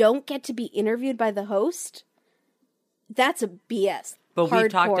you don't get to be interviewed by the host, that's a BS. But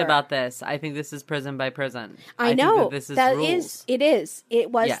we've talked about this. I think this is prison by prison. I know. Think that rules. It is.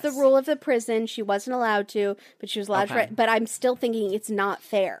 It was the rule of the prison. She wasn't allowed to, but she was allowed to. But I'm still thinking it's not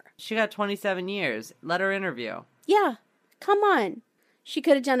fair. She got 27 years. Let her interview. Yeah. Come on. She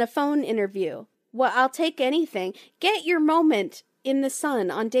could have done a phone interview. Well, I'll take anything. Get your moment in the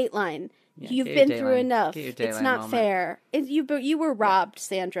sun on Dateline. Yeah, you've been through enough. It's not fair. You were robbed,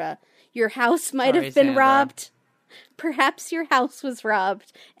 Sandra. Your house might have been robbed. Perhaps your house was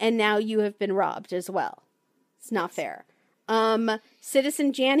robbed, and now you have been robbed as well. It's not fair.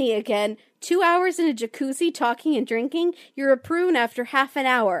 Citizen Janny again. 2 hours in a jacuzzi talking and drinking? You're a prune after half an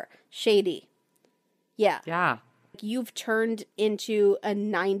hour. Shady. Yeah. Yeah. You've turned into a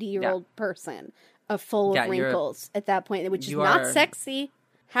 90-year-old person full of wrinkles at that point, which is not sexy.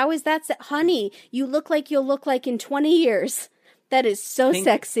 How is that? Honey, you look like you'll look like in 20 years. That is so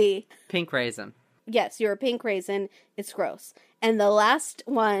sexy. Pink raisin. Yes, you're a pink raisin. It's gross. And the last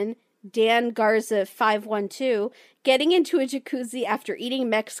one, Dan Garza 512, getting into a jacuzzi after eating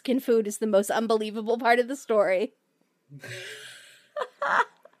Mexican food is the most unbelievable part of the story.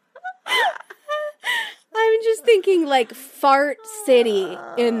 I'm just thinking like Fart City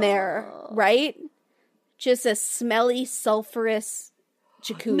in there, right? Just a smelly, sulfurous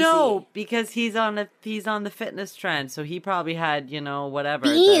jacuzzi. No, because he's on the fitness trend, so he probably had, whatever.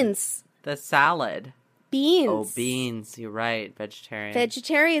 Beans. The salad. Beans. Oh, beans. You're right. Vegetarian.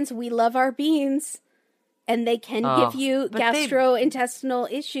 Vegetarians, we love our beans. And they can give you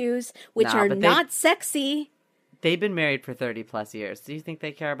gastrointestinal issues, which are not sexy. They've been married for 30 plus years. Do you think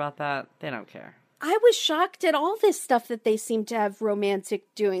they care about that? They don't care. I was shocked at all this stuff that they seem to have romantic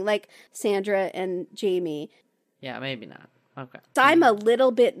doing, like Sandra and Jamie. Yeah, maybe not. Okay. So I'm a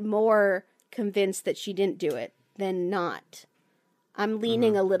little bit more convinced that she didn't do it than not. I'm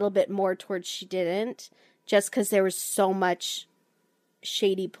leaning a little bit more towards she didn't, just because there was so much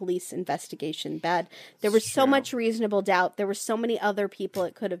shady police investigation. There was so much reasonable doubt. There were so many other people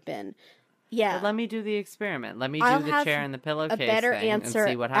it could have been. Yeah. Well, let me do the experiment. Let me do the chair and the pillowcase a better thing answer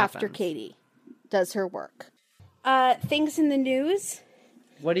and see what happens. After Katie does her work. Things in the news.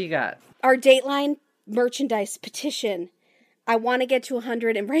 What do you got? Our Dateline merchandise petition. I want to get to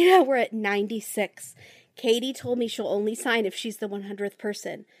 100, and right now we're at 96. Katie told me she'll only sign if she's the 100th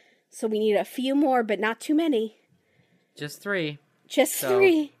person. So we need a few more, but not too many. Just 3. Just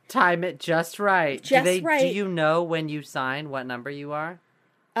 3. Time it just right. Right. Do you know when you sign what number you are?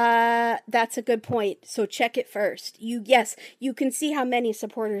 That's a good point. So check it first. You can see how many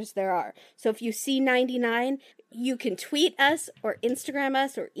supporters there are. So if you see 99, you can tweet us or Instagram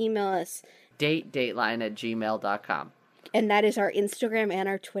us or email us. Dateline@gmail.com. And that is our Instagram and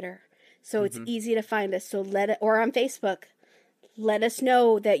our Twitter. So it's easy to find us. So or on Facebook. Let us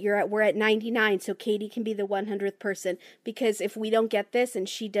know that we're at 99 so Katie can be the 100th person. Because if we don't get this and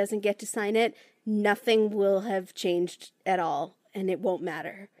she doesn't get to sign it, nothing will have changed at all. And it won't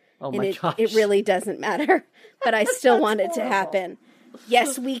matter. Oh my gosh. It really doesn't matter. But I still want it to happen.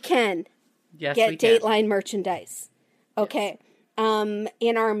 Yes, we can. Yes, get we can. Dateline merchandise. Okay. Yes.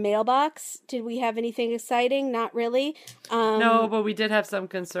 In our mailbox, did we have anything exciting? Not really. No, but we did have some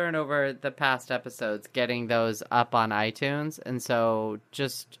concern over the past episodes, getting those up on iTunes. And so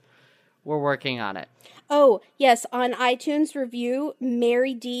we're working on it. Oh, yes. On iTunes review,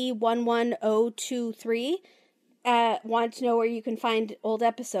 Mary D11023 wanted to know where you can find old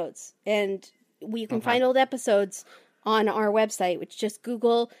episodes. And you can find old episodes on our website, which just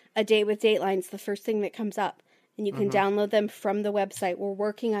Google A Day with Dateline. It's the first thing that comes up. And you can download them from the website. We're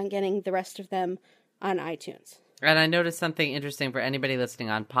working on getting the rest of them on iTunes. And I noticed something interesting for anybody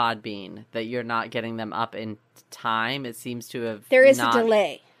listening on Podbean, that you're not getting them up in time. It seems to have There is a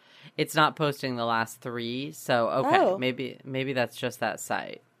delay. It's not posting the last 3. So, maybe that's just that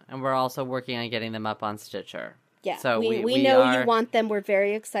site. And we're also working on getting them up on Stitcher. Yeah, so we know you want them. We're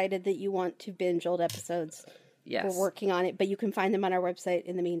very excited that you want to binge old episodes. Yes. We're working on it, but you can find them on our website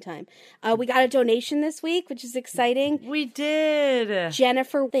in the meantime. We got a donation this week, which is exciting. We did.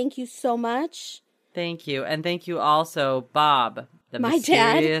 Jennifer, thank you so much. Thank you. And thank you also, Bob, my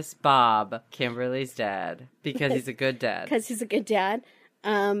mysterious dad. Bob, Kimberly's dad, because he's a good dad. Because he's a good dad.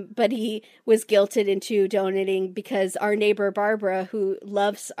 But he was guilted into donating because our neighbor Barbara, who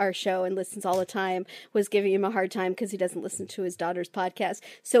loves our show and listens all the time, was giving him a hard time because he doesn't listen to his daughter's podcast.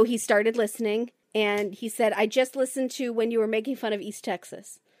 So he started listening. And he said, I just listened to when you were making fun of East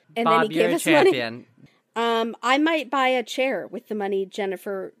Texas. And Bob, then he gave us champion. money. I might buy a chair with the money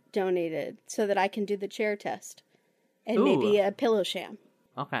Jennifer donated so that I can do the chair test and maybe a pillow sham.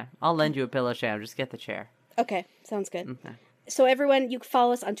 Okay. I'll lend you a pillow sham. Just get the chair. Okay. Sounds good. Okay. So everyone, you can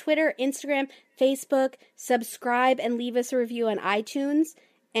follow us on Twitter, Instagram, Facebook, subscribe, and leave us a review on iTunes,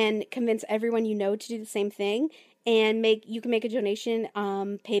 and convince everyone you know to do the same thing. And you can make a donation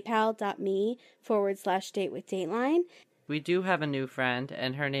paypal.me/datewithdateline. We do have a new friend,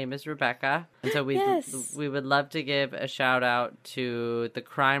 and her name is Rebecca. And so we would love to give a shout out to the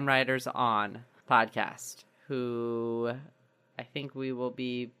Crime Writers On podcast, who I think we will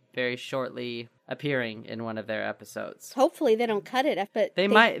be very shortly appearing in one of their episodes. Hopefully they don't cut it, but they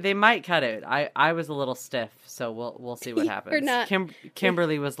might cut it. I was a little stiff, so we'll see what happens. We're not.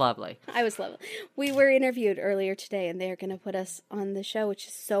 Kimberly was lovely. I was lovely. We were interviewed earlier today, and they're going to put us on the show, which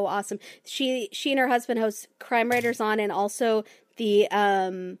is so awesome. She and her husband host Crime Writers On, and also the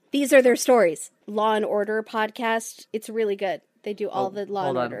These Are Their Stories, Law and Order podcast. It's really good. They do all the law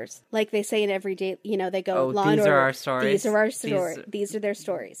and orders. Like they say in every day, they go, Law and Order. These are our stories. These are our stories. These are their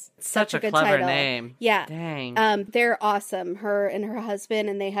stories. Such a good clever title. Name. Yeah. Dang. They're awesome. Her and her husband,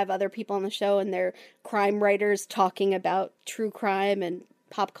 and they have other people on the show, and they're crime writers talking about true crime and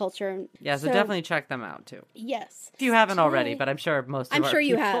pop culture. Yeah, so definitely check them out too. Yes. If you haven't already, but I'm sure most of our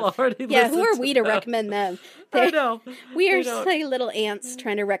you people have. Already yeah, who are to we them. to recommend them? I know. We are just like little ants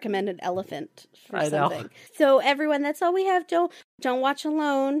trying to recommend an elephant for something. Know. So everyone, that's all we have. Don't watch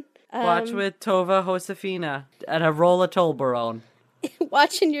alone. Watch with Tova Josefina and a roll of Toblerone.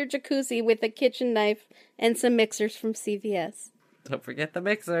 Watch in your jacuzzi with a kitchen knife and some mixers from CVS. Don't forget the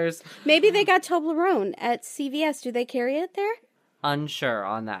mixers. Maybe they got Toblerone at CVS. Do they carry it there? Unsure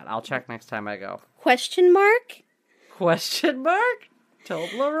on that. I'll check next time I go. Question mark? Question mark?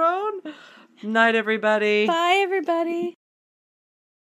 Toblerone? Night, everybody. Bye, everybody.